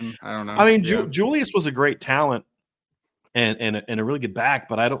conversation. I don't know. I mean, Julius was a great talent and a really good back,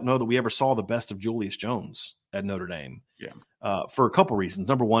 but I don't know that we ever saw the best of Julius Jones at Notre Dame. Yeah. For a couple reasons.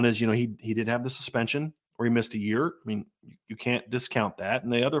 Number one is, he did have the suspension where he missed a year. I mean, you can't discount that.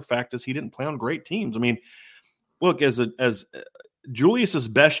 And the other fact is he didn't play on great teams. I mean, look, as Julius's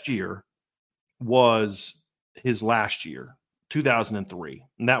best year was his last year. 2003.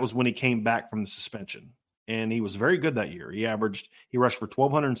 And that was when he came back from the suspension. And he was very good that year. He rushed for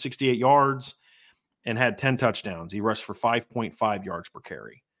 1,268 yards and had 10 touchdowns. He rushed for 5.5 yards per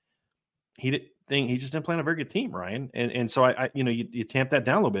carry. He just didn't play on a very good team, Ryan. And so you tamp that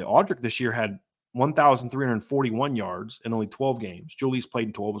down a little bit. Audric this year had 1,341 yards in only 12 games. Julius played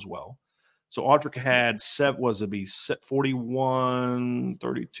in 12 as well. So Audric had 41,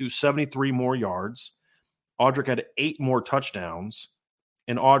 32, 73 more yards. Audric had 8 more touchdowns,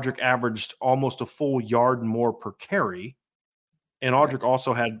 and Audric averaged almost a full yard more per carry. And Audric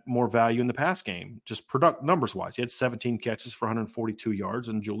also had more value in the pass game, just product numbers wise. He had 17 catches for 142 yards,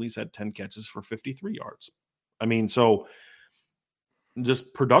 and Julius had 10 catches for 53 yards. I mean, so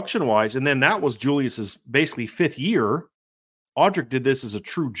just production wise, and then that was Julius's basically 5th year. Audric did this as a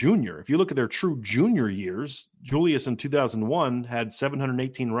true junior. If you look at their true junior years, Julius in 2001 had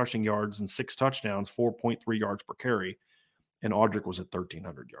 718 rushing yards and 6 touchdowns, 4.3 yards per carry, and Audric was at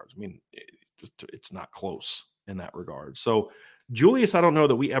 1,300 yards. I mean, it's not close in that regard. So Julius, I don't know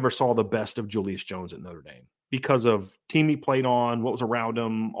that we ever saw the best of Julius Jones at Notre Dame because of team he played on, what was around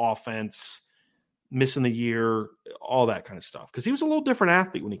him, offense, missing the year, all that kind of stuff. Because he was a little different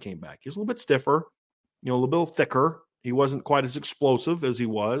athlete when he came back. He was a little bit stiffer, a little bit thicker. He wasn't quite as explosive as he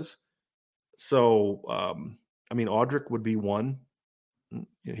was. So, Audric would be one.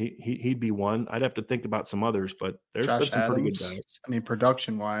 He'd be one. I'd have to think about some others, but there's been some pretty good guys.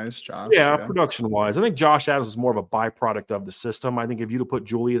 Production-wise, Josh. Yeah, production-wise. I think Josh Adams is more of a byproduct of the system. I think if you'd have put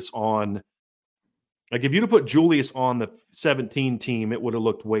Julius on the 17 team, it would have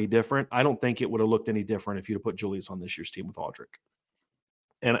looked way different. I don't think it would have looked any different if you'd have put Julius on this year's team with Audric.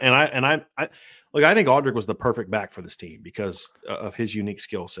 And I think Audric was the perfect back for this team because of his unique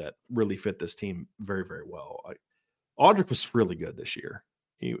skill set. Really fit this team very, very well. Audric was really good this year.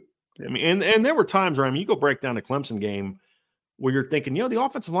 And there were times where you go break down the Clemson game where you're thinking, the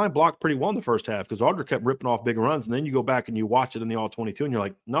offensive line blocked pretty well in the first half because Audric kept ripping off big runs, and then you go back and you watch it in the All-22, and you're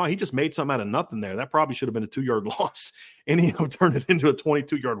like, no, he just made something out of nothing there. That probably should have been a 2-yard loss, and he turned it into a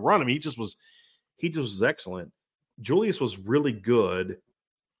 22-yard run. I mean, he just was excellent. Julius was really good.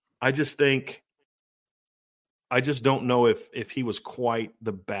 I just don't know if he was quite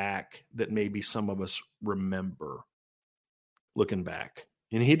the back that maybe some of us remember looking back.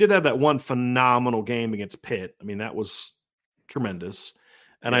 And he did have that one phenomenal game against Pitt. I mean, that was tremendous.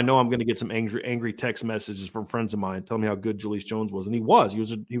 And I know I'm going to get some angry text messages from friends of mine telling me how good Julius Jones was. And he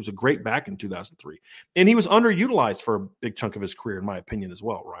was a great back in 2003. And he was underutilized for a big chunk of his career, in my opinion, as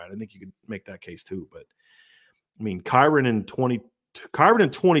well, Ryan. I think you could make that case too. But, I mean, Kyron in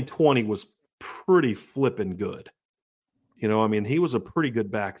 2020 was pretty flipping good. He was a pretty good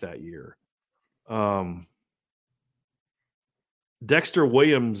back that year. Dexter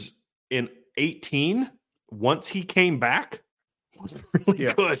Williams in 2018, once he came back, was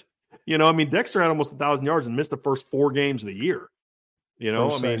really good. Dexter had almost 1,000 yards and missed the first 4 games of the year.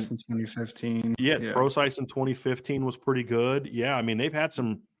 Procise in 2015. Yeah, Procise in 2015 was pretty good. Yeah, I mean, they've had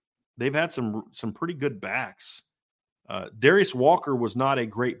some pretty good backs. Darius Walker was not a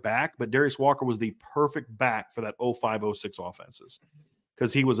great back, but Darius Walker was the perfect back for that 05-06 offenses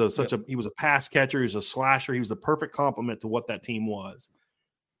because he was he was a pass catcher, he was a slasher, he was the perfect complement to what that team was.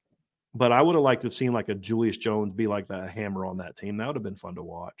 But I would have liked to have seen like a Julius Jones be like that hammer on that team. That would have been fun to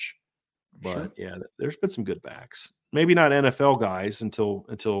watch. But yeah, there's been some good backs. Maybe not NFL guys until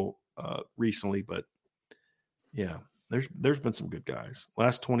recently, but yeah, there's been some good guys.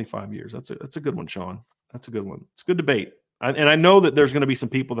 Last 25 years. That's a good one, Sean. That's a good one. It's a good debate. And I know that there's going to be some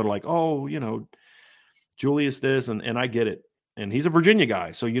people that are like, oh, Julius this, and I get it. And he's a Virginia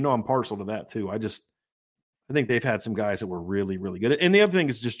guy, so I'm partial to that too. I think they've had some guys that were really, really good. And the other thing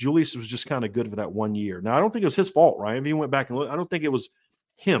is just Julius was just kind of good for that 1 year. Now, I don't think it was his fault, right? If you went back and looked, I don't think it was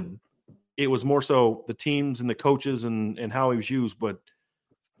him. It was more so the teams and the coaches and how he was used. But,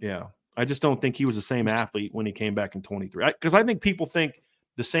 yeah, I just don't think he was the same athlete when he came back in 23. Because I think people think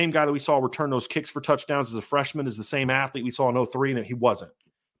the same guy that we saw return those kicks for touchdowns as a freshman is the same athlete we saw in 03, and he wasn't.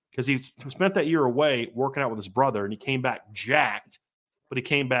 Because he spent that year away working out with his brother, and he came back jacked, but he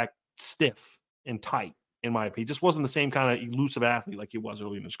came back stiff and tight, in my opinion. He just wasn't the same kind of elusive athlete like he was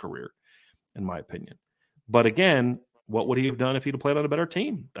early in his career, in my opinion. But again, what would he have done if he'd have played on a better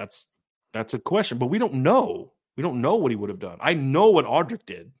team? That's a question. But we don't know. We don't know what he would have done. I know what Audric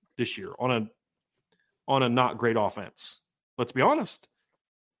did this year on a not great offense. Let's be honest.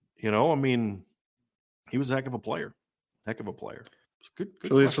 He was a heck of a player. Good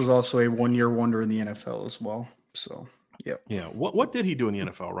Julius question. was also a 1-year wonder in the NFL as well. So Yep. Yeah. What did he do in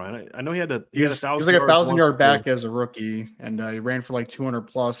the NFL, Ryan? I know he had He was like 1,000-yard back as a rookie, and he ran for like 200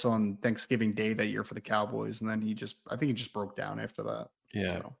 plus on Thanksgiving Day that year for the Cowboys, and then I think he just broke down after that.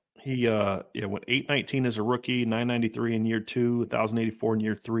 Yeah. So. He went 819 as a rookie, 993 in year 2, 1,084 in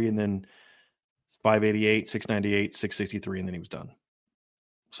year 3, and then 588, 698, 663, and then he was done.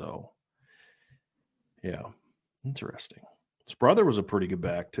 So, yeah, interesting. His brother was a pretty good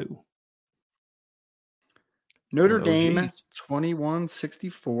back too. Notre Dame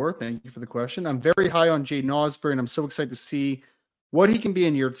 2164. Thank you for the question. I'm very high on Jaden Osbury, and I'm so excited to see what he can be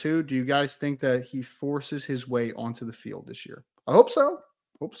in year 2. Do you guys think that he forces his way onto the field this year? I hope so.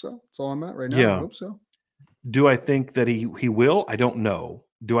 That's all I'm at right now. Yeah. I hope so. Do I think that he will? I don't know.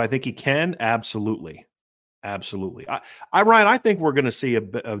 Do I think he can? Absolutely. Absolutely. Ryan, I think we're going to see a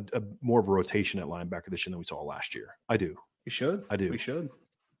more of a rotation at linebacker this year than we saw last year. I do. We should. I do. We should.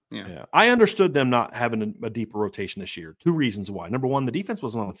 Yeah. I understood them not having a deeper rotation this year. 2 reasons why. Number one, the defense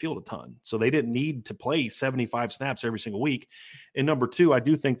wasn't on the field a ton, so they didn't need to play 75 snaps every single week. And number 2, I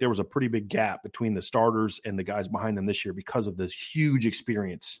do think there was a pretty big gap between the starters and the guys behind them this year because of this huge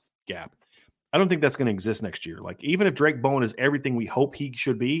experience gap. I don't think that's going to exist next year. Like, even if Drake Bowen is everything we hope he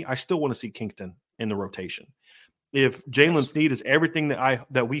should be, I still want to see Kingston in the rotation. If Jalen Sneed is everything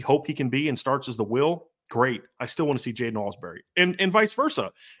that we hope he can be and starts as the will, great. I still want to see Jaden Osbury. And vice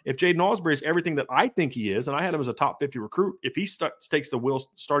versa. If Jaden Osbury is everything that I think he is, and I had him as a top 50 recruit, if he takes the will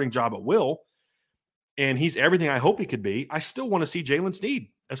starting job at will, and he's everything I hope he could be, I still want to see Jalen Sneed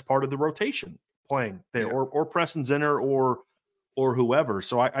as part of the rotation playing there, or Preston Zinner or whoever.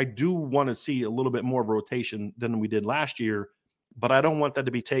 So I do want to see a little bit more of a rotation than we did last year, but I don't want that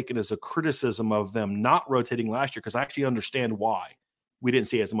to be taken as a criticism of them not rotating last year, because I actually understand why we didn't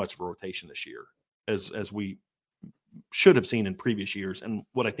see as much of a rotation this year as we should have seen in previous years, and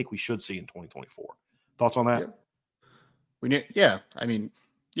what I think we should see in 2024. Thoughts on that? You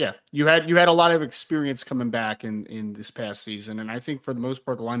had a lot of experience coming back in this past season, and I think for the most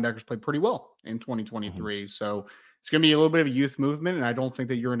part the linebackers played pretty well in 2023. So it's going to be a little bit of a youth movement, and I don't think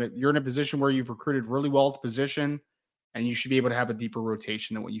that you're in a position where you've recruited really well at the position, and you should be able to have a deeper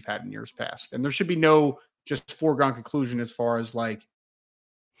rotation than what you've had in years past. And there should be no just foregone conclusion as far as like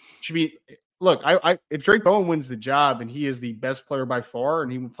should be. Look, if Drake Bowen wins the job and he is the best player by far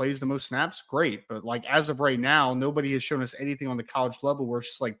and he plays the most snaps, great. But like as of right now, nobody has shown us anything on the college level where it's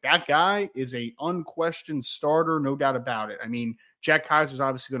just like that guy is a unquestioned starter, no doubt about it. I mean, Jack Kaiser's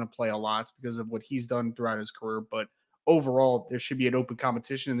obviously going to play a lot because of what he's done throughout his career, but overall, there should be an open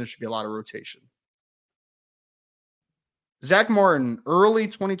competition and there should be a lot of rotation. Zach Martin, early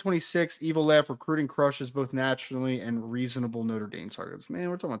 2026, Evil Laugh recruiting crushes both naturally and reasonable Notre Dame targets. Man,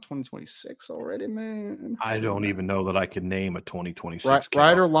 we're talking about 2026 already, man. I don't even know that I could name a 2026.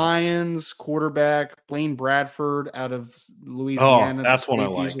 Ryder Lyons, quarterback, Blaine Bradford out of Louisiana. Oh, that's one I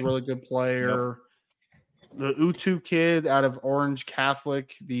like. He's a really good player. Yep. The Utu kid out of Orange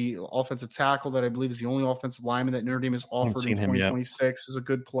Catholic, the offensive tackle that I believe is the only offensive lineman that Notre Dame has offered in 2026, is a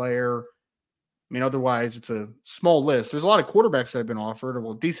good player. I mean, otherwise, it's a small list. There's a lot of quarterbacks that have been offered,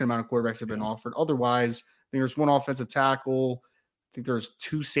 or a decent amount of quarterbacks have been offered. Otherwise, I think there's one offensive tackle. I think there's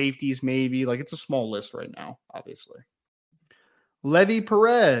 2 safeties, maybe. Like, it's a small list right now, obviously. Levi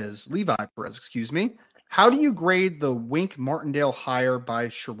Perez, excuse me. How do you grade the Wink Martindale hire by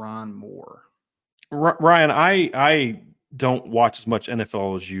Sharon Moore? Ryan, I don't watch as much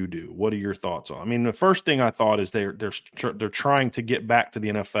NFL as you do. What are your thoughts on? I mean, the first thing I thought is they're trying to get back to the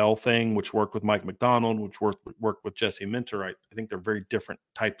NFL thing, which worked with Mike McDonald, which worked with Jesse Minter. I think they're very different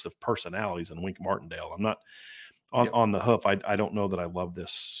types of personalities than Wink Martindale. I'm not on the hoof. I don't know that I love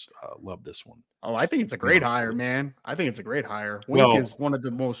this one. Oh, I think it's a great hire, man. I think it's a great hire. Wink is one of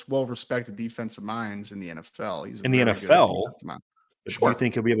the most well-respected defensive minds in the NFL. He's in the NFL. Sure. Do you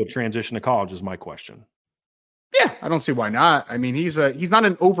think he'll be able to transition to college is my question. Yeah, I don't see why not. I mean, he's not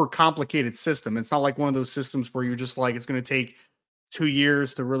an overcomplicated system. It's not like one of those systems where you're just like, it's going to take 2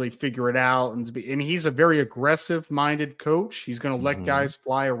 years to really figure it out. I mean, he's a very aggressive-minded coach. He's going to let guys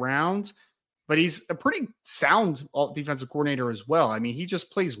fly around, but he's a pretty sound defensive coordinator as well. I mean, he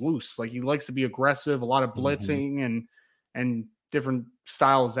just plays loose. Like, he likes to be aggressive, a lot of blitzing and different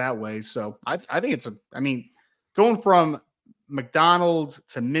styles that way. So I think going from McDonald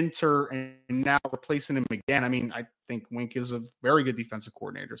to Minter and now replacing him again. I mean, I think Wink is a very good defensive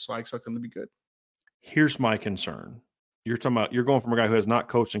coordinator, so I expect him to be good. Here's my concern. You're going from a guy who has not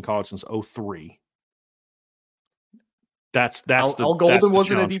coached in college since 2003. Al Golden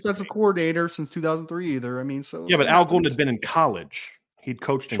wasn't a defensive coordinator since 2003 either. I mean, so but Al Golden had been in college. He'd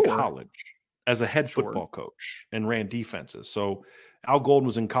coached in college as a head football coach and ran defenses. So Al Golden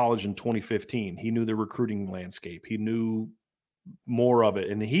was in college in 2015. He knew the recruiting landscape. He knew more of it,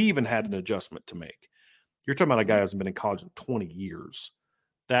 and he even had an adjustment to make. You're talking about a guy who hasn't been in college in 20 years.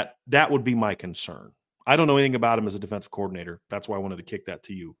 That would be my concern. I don't know anything about him as a defensive coordinator. That's why I wanted to kick that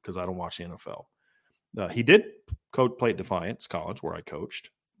to you, because I don't watch the NFL. He did play at Defiance College, where I coached,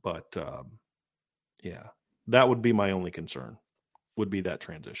 but yeah, that would be my only concern, would be that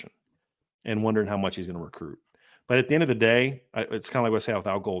transition and wondering how much he's going to recruit. But at the end of the day, it's kind of like what I say with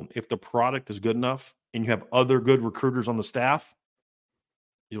Al Golden. If the product is good enough and you have other good recruiters on the staff,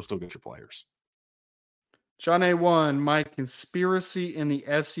 you'll still get your players. John A1, my conspiracy in the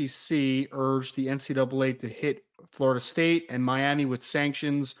SEC urged the NCAA to hit Florida State and Miami with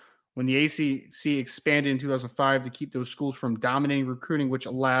sanctions when the ACC expanded in 2005 to keep those schools from dominating recruiting, which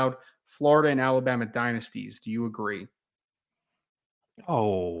allowed Florida and Alabama dynasties. Do you agree?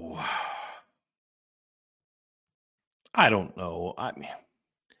 Oh, I don't know. I mean,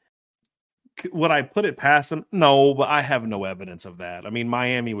 would I put it past them? No, but I have no evidence of that. I mean,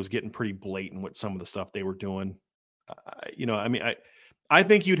 Miami was getting pretty blatant with some of the stuff they were doing. I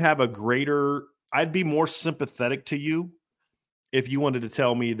think you'd have I'd be more sympathetic to you if you wanted to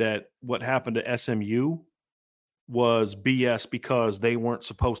tell me that what happened to SMU was BS because they weren't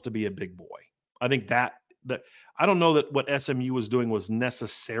supposed to be a big boy. I think that I don't know that what SMU was doing was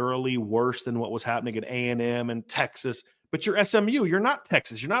necessarily worse than what was happening at A&M and Texas, but you're SMU. You're not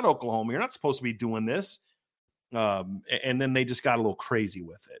Texas. You're not Oklahoma. You're not supposed to be doing this. And then they just got a little crazy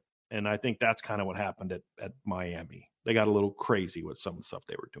with it. And I think that's kind of what happened at Miami. They got a little crazy with some of the stuff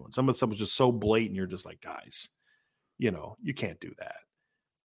they were doing. Some of the stuff was just so blatant. You're just like, guys, you can't do that.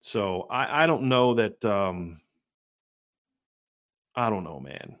 So I don't know that. I don't know,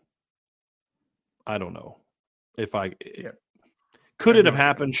 man. I don't know if could it have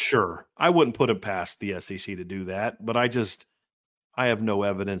happened? Sure. I wouldn't put it past the SEC to do that, but I have no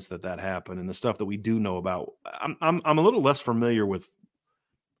evidence that happened. And the stuff that we do know about, I'm a little less familiar with.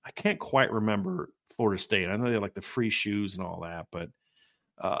 I can't quite remember Florida State. I know they have like the free shoes and all that, but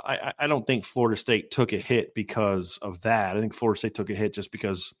I don't think Florida State took a hit because of that. I think Florida State took a hit just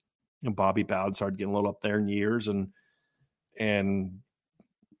because Bobby Bowden started getting a little up there in years and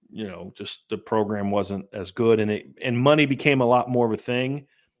just the program wasn't as good, and money became a lot more of a thing.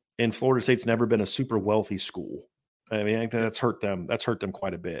 And Florida State's never been a super wealthy school. I mean, I think that's hurt them. That's hurt them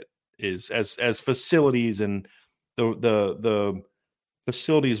quite a bit. Is as facilities and the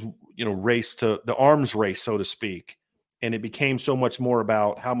facilities, race to the arms race, so to speak. And it became so much more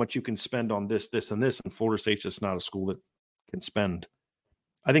about how much you can spend on this, this, and this. And Florida State's just not a school that can spend.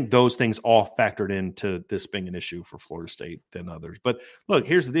 I think those things all factored into this being an issue for Florida State than others. But look,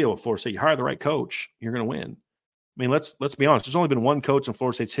 here's the deal with Florida State. You hire the right coach, you're going to win. I mean, let's be honest. There's only been one coach in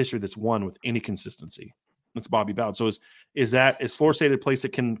Florida State's history that's won with any consistency. That's Bobby Bowden. So is Florida State a place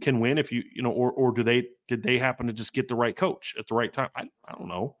that can win if or did they happen to just get the right coach at the right time? I don't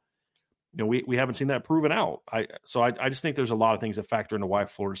know. We haven't seen that proven out. I just think there's a lot of things that factor into why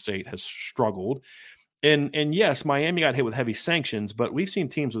Florida State has struggled. And yes, Miami got hit with heavy sanctions, but we've seen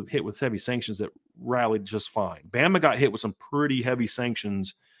teams hit with heavy sanctions that rallied just fine. Bama got hit with some pretty heavy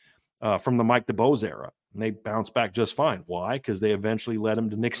sanctions from the Mike DeBose era, and they bounced back just fine. Why? Because they eventually led him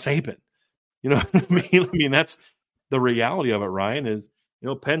to Nick Saban. You know what I mean? I mean, that's the reality of it, Ryan, is,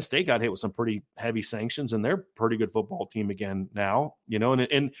 Penn State got hit with some pretty heavy sanctions, and they're a pretty good football team again now,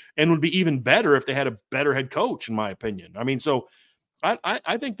 and would be even better if they had a better head coach, in my opinion. I mean, so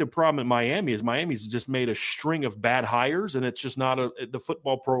I think the problem at Miami is Miami's just made a string of bad hires, and it's just not the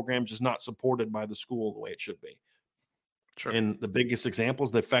football program's just not supported by the school the way it should be. Sure. And the biggest example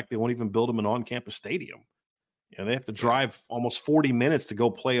is the fact they won't even build them an on-campus stadium. They have to drive almost 40 minutes to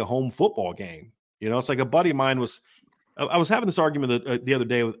go play a home football game. It's like a buddy of mine I was having this argument the other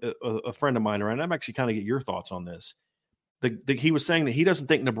day with a friend of mine, and I'm actually kind of get your thoughts on this. He was saying that he doesn't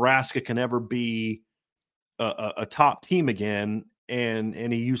think Nebraska can ever be a top team again.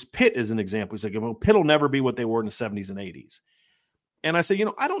 And he used Pitt as an example. He's like, Pitt will never be what they were in the 70s and 80s. And I said,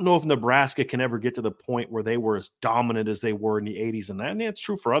 I don't know if Nebraska can ever get to the point where they were as dominant as they were in the 80s. And that's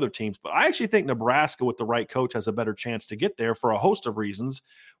true for other teams. But I actually think Nebraska, with the right coach, has a better chance to get there for a host of reasons,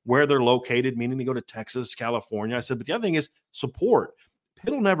 where they're located, meaning they go to Texas, California. I said, but the other thing is support.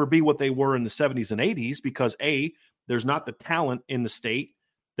 Pitt will never be what they were in the 70s and 80s because, A, there's not the talent in the state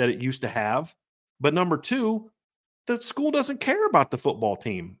that it used to have. But number two, the school doesn't care about the football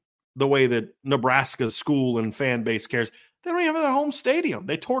team the way that Nebraska's school and fan base cares. They don't even have their home stadium.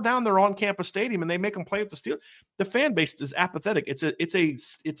 They tore down their on-campus stadium and they make them play with the Steelers. The fan base is apathetic. It's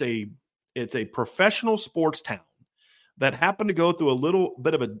a professional sports town that happened to go through a little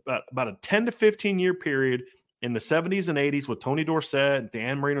bit of about a 10 to 15 year period in the 70s and 80s with Tony Dorsett and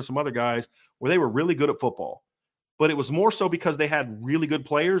Dan Marino and some other guys where they were really good at football. But it was more so because they had really good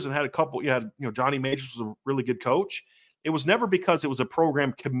players and had a couple. Johnny Majors was a really good coach. It was never because it was a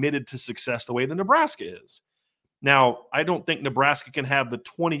program committed to success the way that Nebraska is. Now, I don't think Nebraska can have the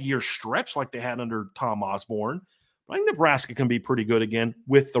 20-year stretch like they had under Tom Osborne. But I think Nebraska can be pretty good again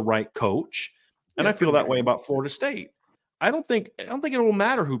with the right coach. And I feel that way about Florida State. I don't think it will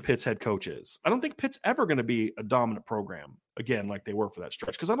matter who Pitt's head coach is. I don't think Pitt's ever going to be a dominant program again like they were for that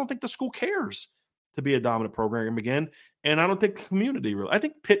stretch because I don't think the school cares to be a dominant program again. And I don't think the community really. I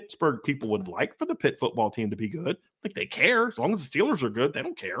think Pittsburgh people would like for the Pitt football team to be good. I think they care. As long as the Steelers are good, they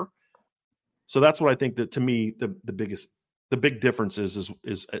don't care. So that's what I think that to me the big difference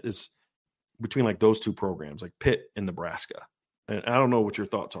is between like those two programs, like Pitt and Nebraska. And I don't know what your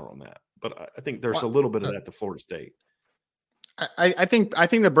thoughts are on that, but I think there's a little bit of that to Florida State. I think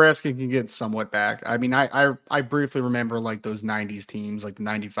Nebraska can get somewhat back. I mean, I briefly remember like those 90s teams, like the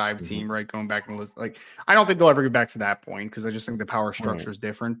 95 team, right? Going back and list, like, I don't think they'll ever get back to that point because I just think the power structure is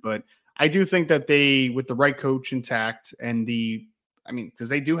different. But I do think that they, with the right coach intact and because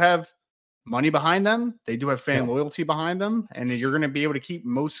they do have money behind them, they do have fan loyalty behind them, and you're going to be able to keep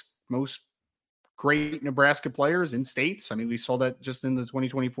most great Nebraska players in states. I mean, we saw that just in the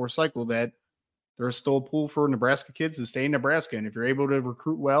 2024 cycle that there's still a pool for Nebraska kids to stay in Nebraska. And if you're able to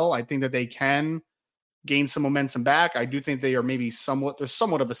recruit well, I think that they can gain some momentum back. I do think they are maybe there's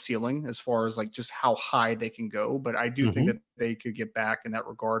somewhat of a ceiling as far as like just how high they can go. But I do think that they could get back in that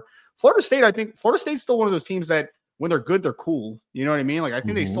regard. Florida State, I think Florida State's still one of those teams that when they're good, they're cool. You know what I mean? Like, I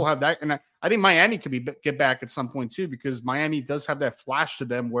think they still have that. And I think Miami could get back at some point too, because Miami does have that flash to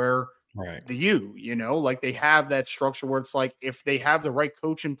them where like they have that structure where it's like, if they have the right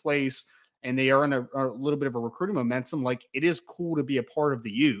coach in place, and they are in a little bit of a recruiting momentum, like it is cool to be a part of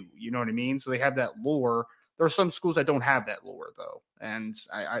the U. You know what I mean? So they have that lure. There are some schools that don't have that lure though. And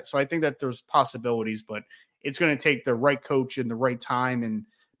so I think that there's possibilities, but it's going to take the right coach in the right time and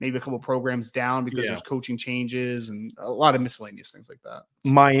maybe a couple programs down because there's coaching changes and a lot of miscellaneous things like that.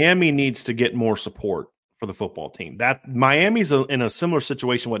 Miami needs to get more support for the football team. That Miami's in a similar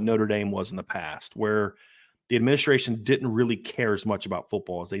situation what Notre Dame was in the past, where the administration didn't really care as much about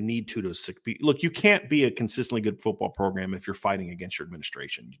football as they need to look, you can't be a consistently good football program if you're fighting against your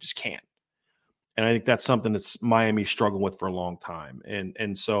administration. You just can't. And I think that's something that's Miami struggled with for a long time.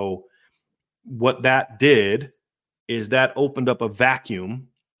 And so what that did is that opened up a vacuum.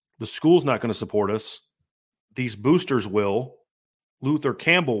 The school's not going to support us. These boosters will. Luther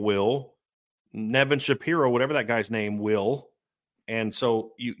Campbell will. Nevin Shapiro, whatever that guy's name, will. And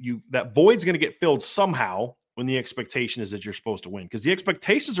so that void's going to get filled somehow when the expectation is that you're supposed to win. Because the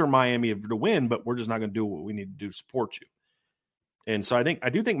expectations are Miami to win, but we're just not going to do what we need to do to support you. And so I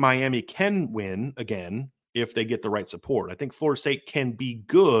do think Miami can win again if they get the right support. I think Florida State can be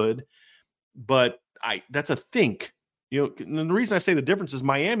good, but that's a think. And the reason I say the difference is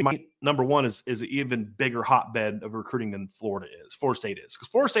Miami, number one, is an even bigger hotbed of recruiting than Florida State is. Because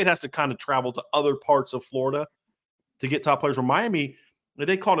Florida State has to kind of travel to other parts of Florida to get top players. Where Miami,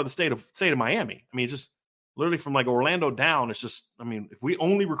 they call it the state of Miami. I mean, it's just literally from like Orlando down. It's just, I mean, if we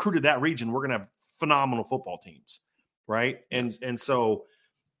only recruited that region, we're going to have phenomenal football teams, right? And so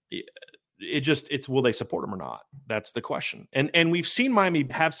it's will they support them or not? That's the question. And we've seen Miami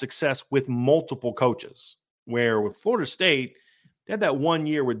have success with multiple coaches. Where with Florida State, they had that 1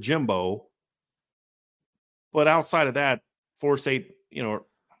 year with Jimbo, but outside of that, Florida State,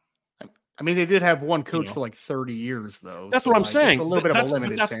 I mean, they did have one coach for like 30 years, though. That's what I'm saying. It's a little bit of a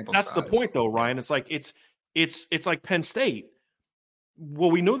limited sample size. That's the point, though, Ryan. It's like it's like Penn State.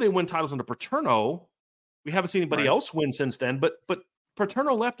 Well, we know they win titles under Paterno. We haven't seen anybody else win since then. But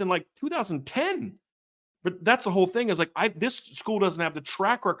Paterno left in like 2010. But that's the whole thing. Is like this school doesn't have the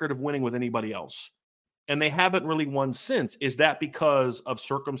track record of winning with anybody else, and they haven't really won since. Is that because of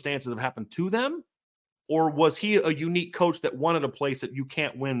circumstances that have happened to them, or was he a unique coach that wanted a place that you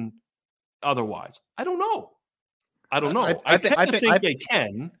can't win otherwise? I don't know. I think they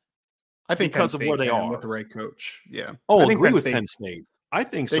can. I think because of where they are with the right coach. Yeah. Oh, I agree with Penn State. I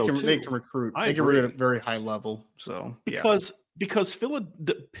think so too. They can recruit. They can recruit at a very high level. So because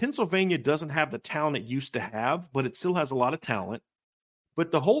Pennsylvania doesn't have the talent it used to have, but it still has a lot of talent.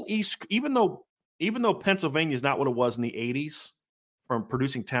 But the whole East, even though Pennsylvania is not what it was in the 80s from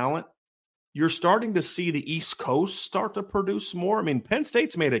producing talent, you're starting to see the East Coast start to produce more. I mean, Penn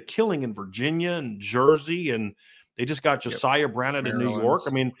State's made a killing in Virginia and Jersey, and they just got Josiah Brannett in New York. I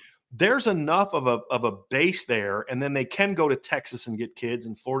mean, there's enough of a base there, and then they can go to Texas and get kids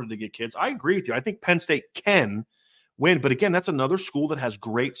and Florida to get kids. I agree with you. I think Penn State can win, but again, that's another school that has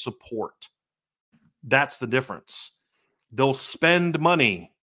great support. That's the difference. They'll spend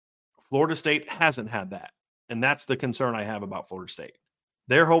money. Florida State hasn't had that. And that's the concern I have about Florida State.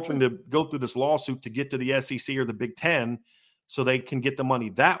 They're hoping to go through this lawsuit to get to the SEC or the Big Ten so they can get the money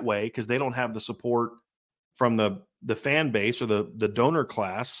that way because they don't have the support from the fan base or the donor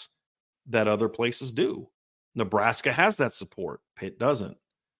class that other places do. Nebraska has that support. Pitt doesn't.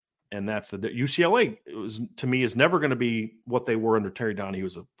 And that's the UCLA, to me, is never going to be what they were under Terry Donahue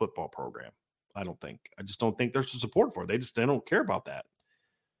as a football program. I don't think. I just don't think there's support for it. They don't care about that.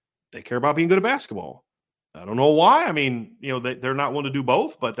 They care about being good at basketball. I don't know why. I mean, they're not willing to do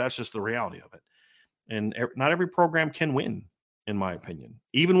both, but that's just the reality of it. And not every program can win, in my opinion,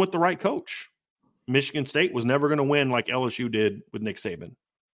 even with the right coach. Michigan State was never going to win like LSU did with Nick Saban.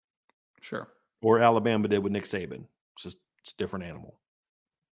 Sure. Or Alabama did with Nick Saban. It's a different animal.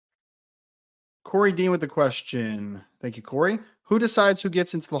 Corey Dean with the question. Thank you, Corey. Who decides who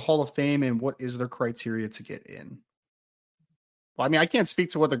gets into the Hall of Fame and what is their criteria to get in? Well, I mean, I can't speak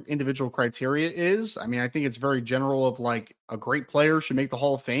to what the individual criteria is. I mean, I think it's very general of like a great player should make the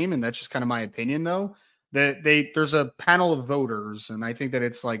Hall of Fame. And that's just kind of my opinion, though. There's a panel of voters. And I think that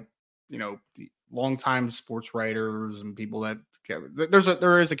it's like, the longtime sports writers and people that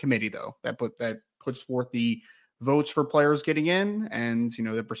there is a committee, though, that puts forth the votes for players getting in, and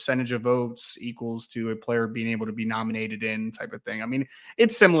the percentage of votes equals to a player being able to be nominated in type of thing. I mean,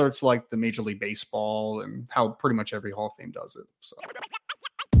 it's similar to like the Major League Baseball and how pretty much every Hall of Fame does it. So.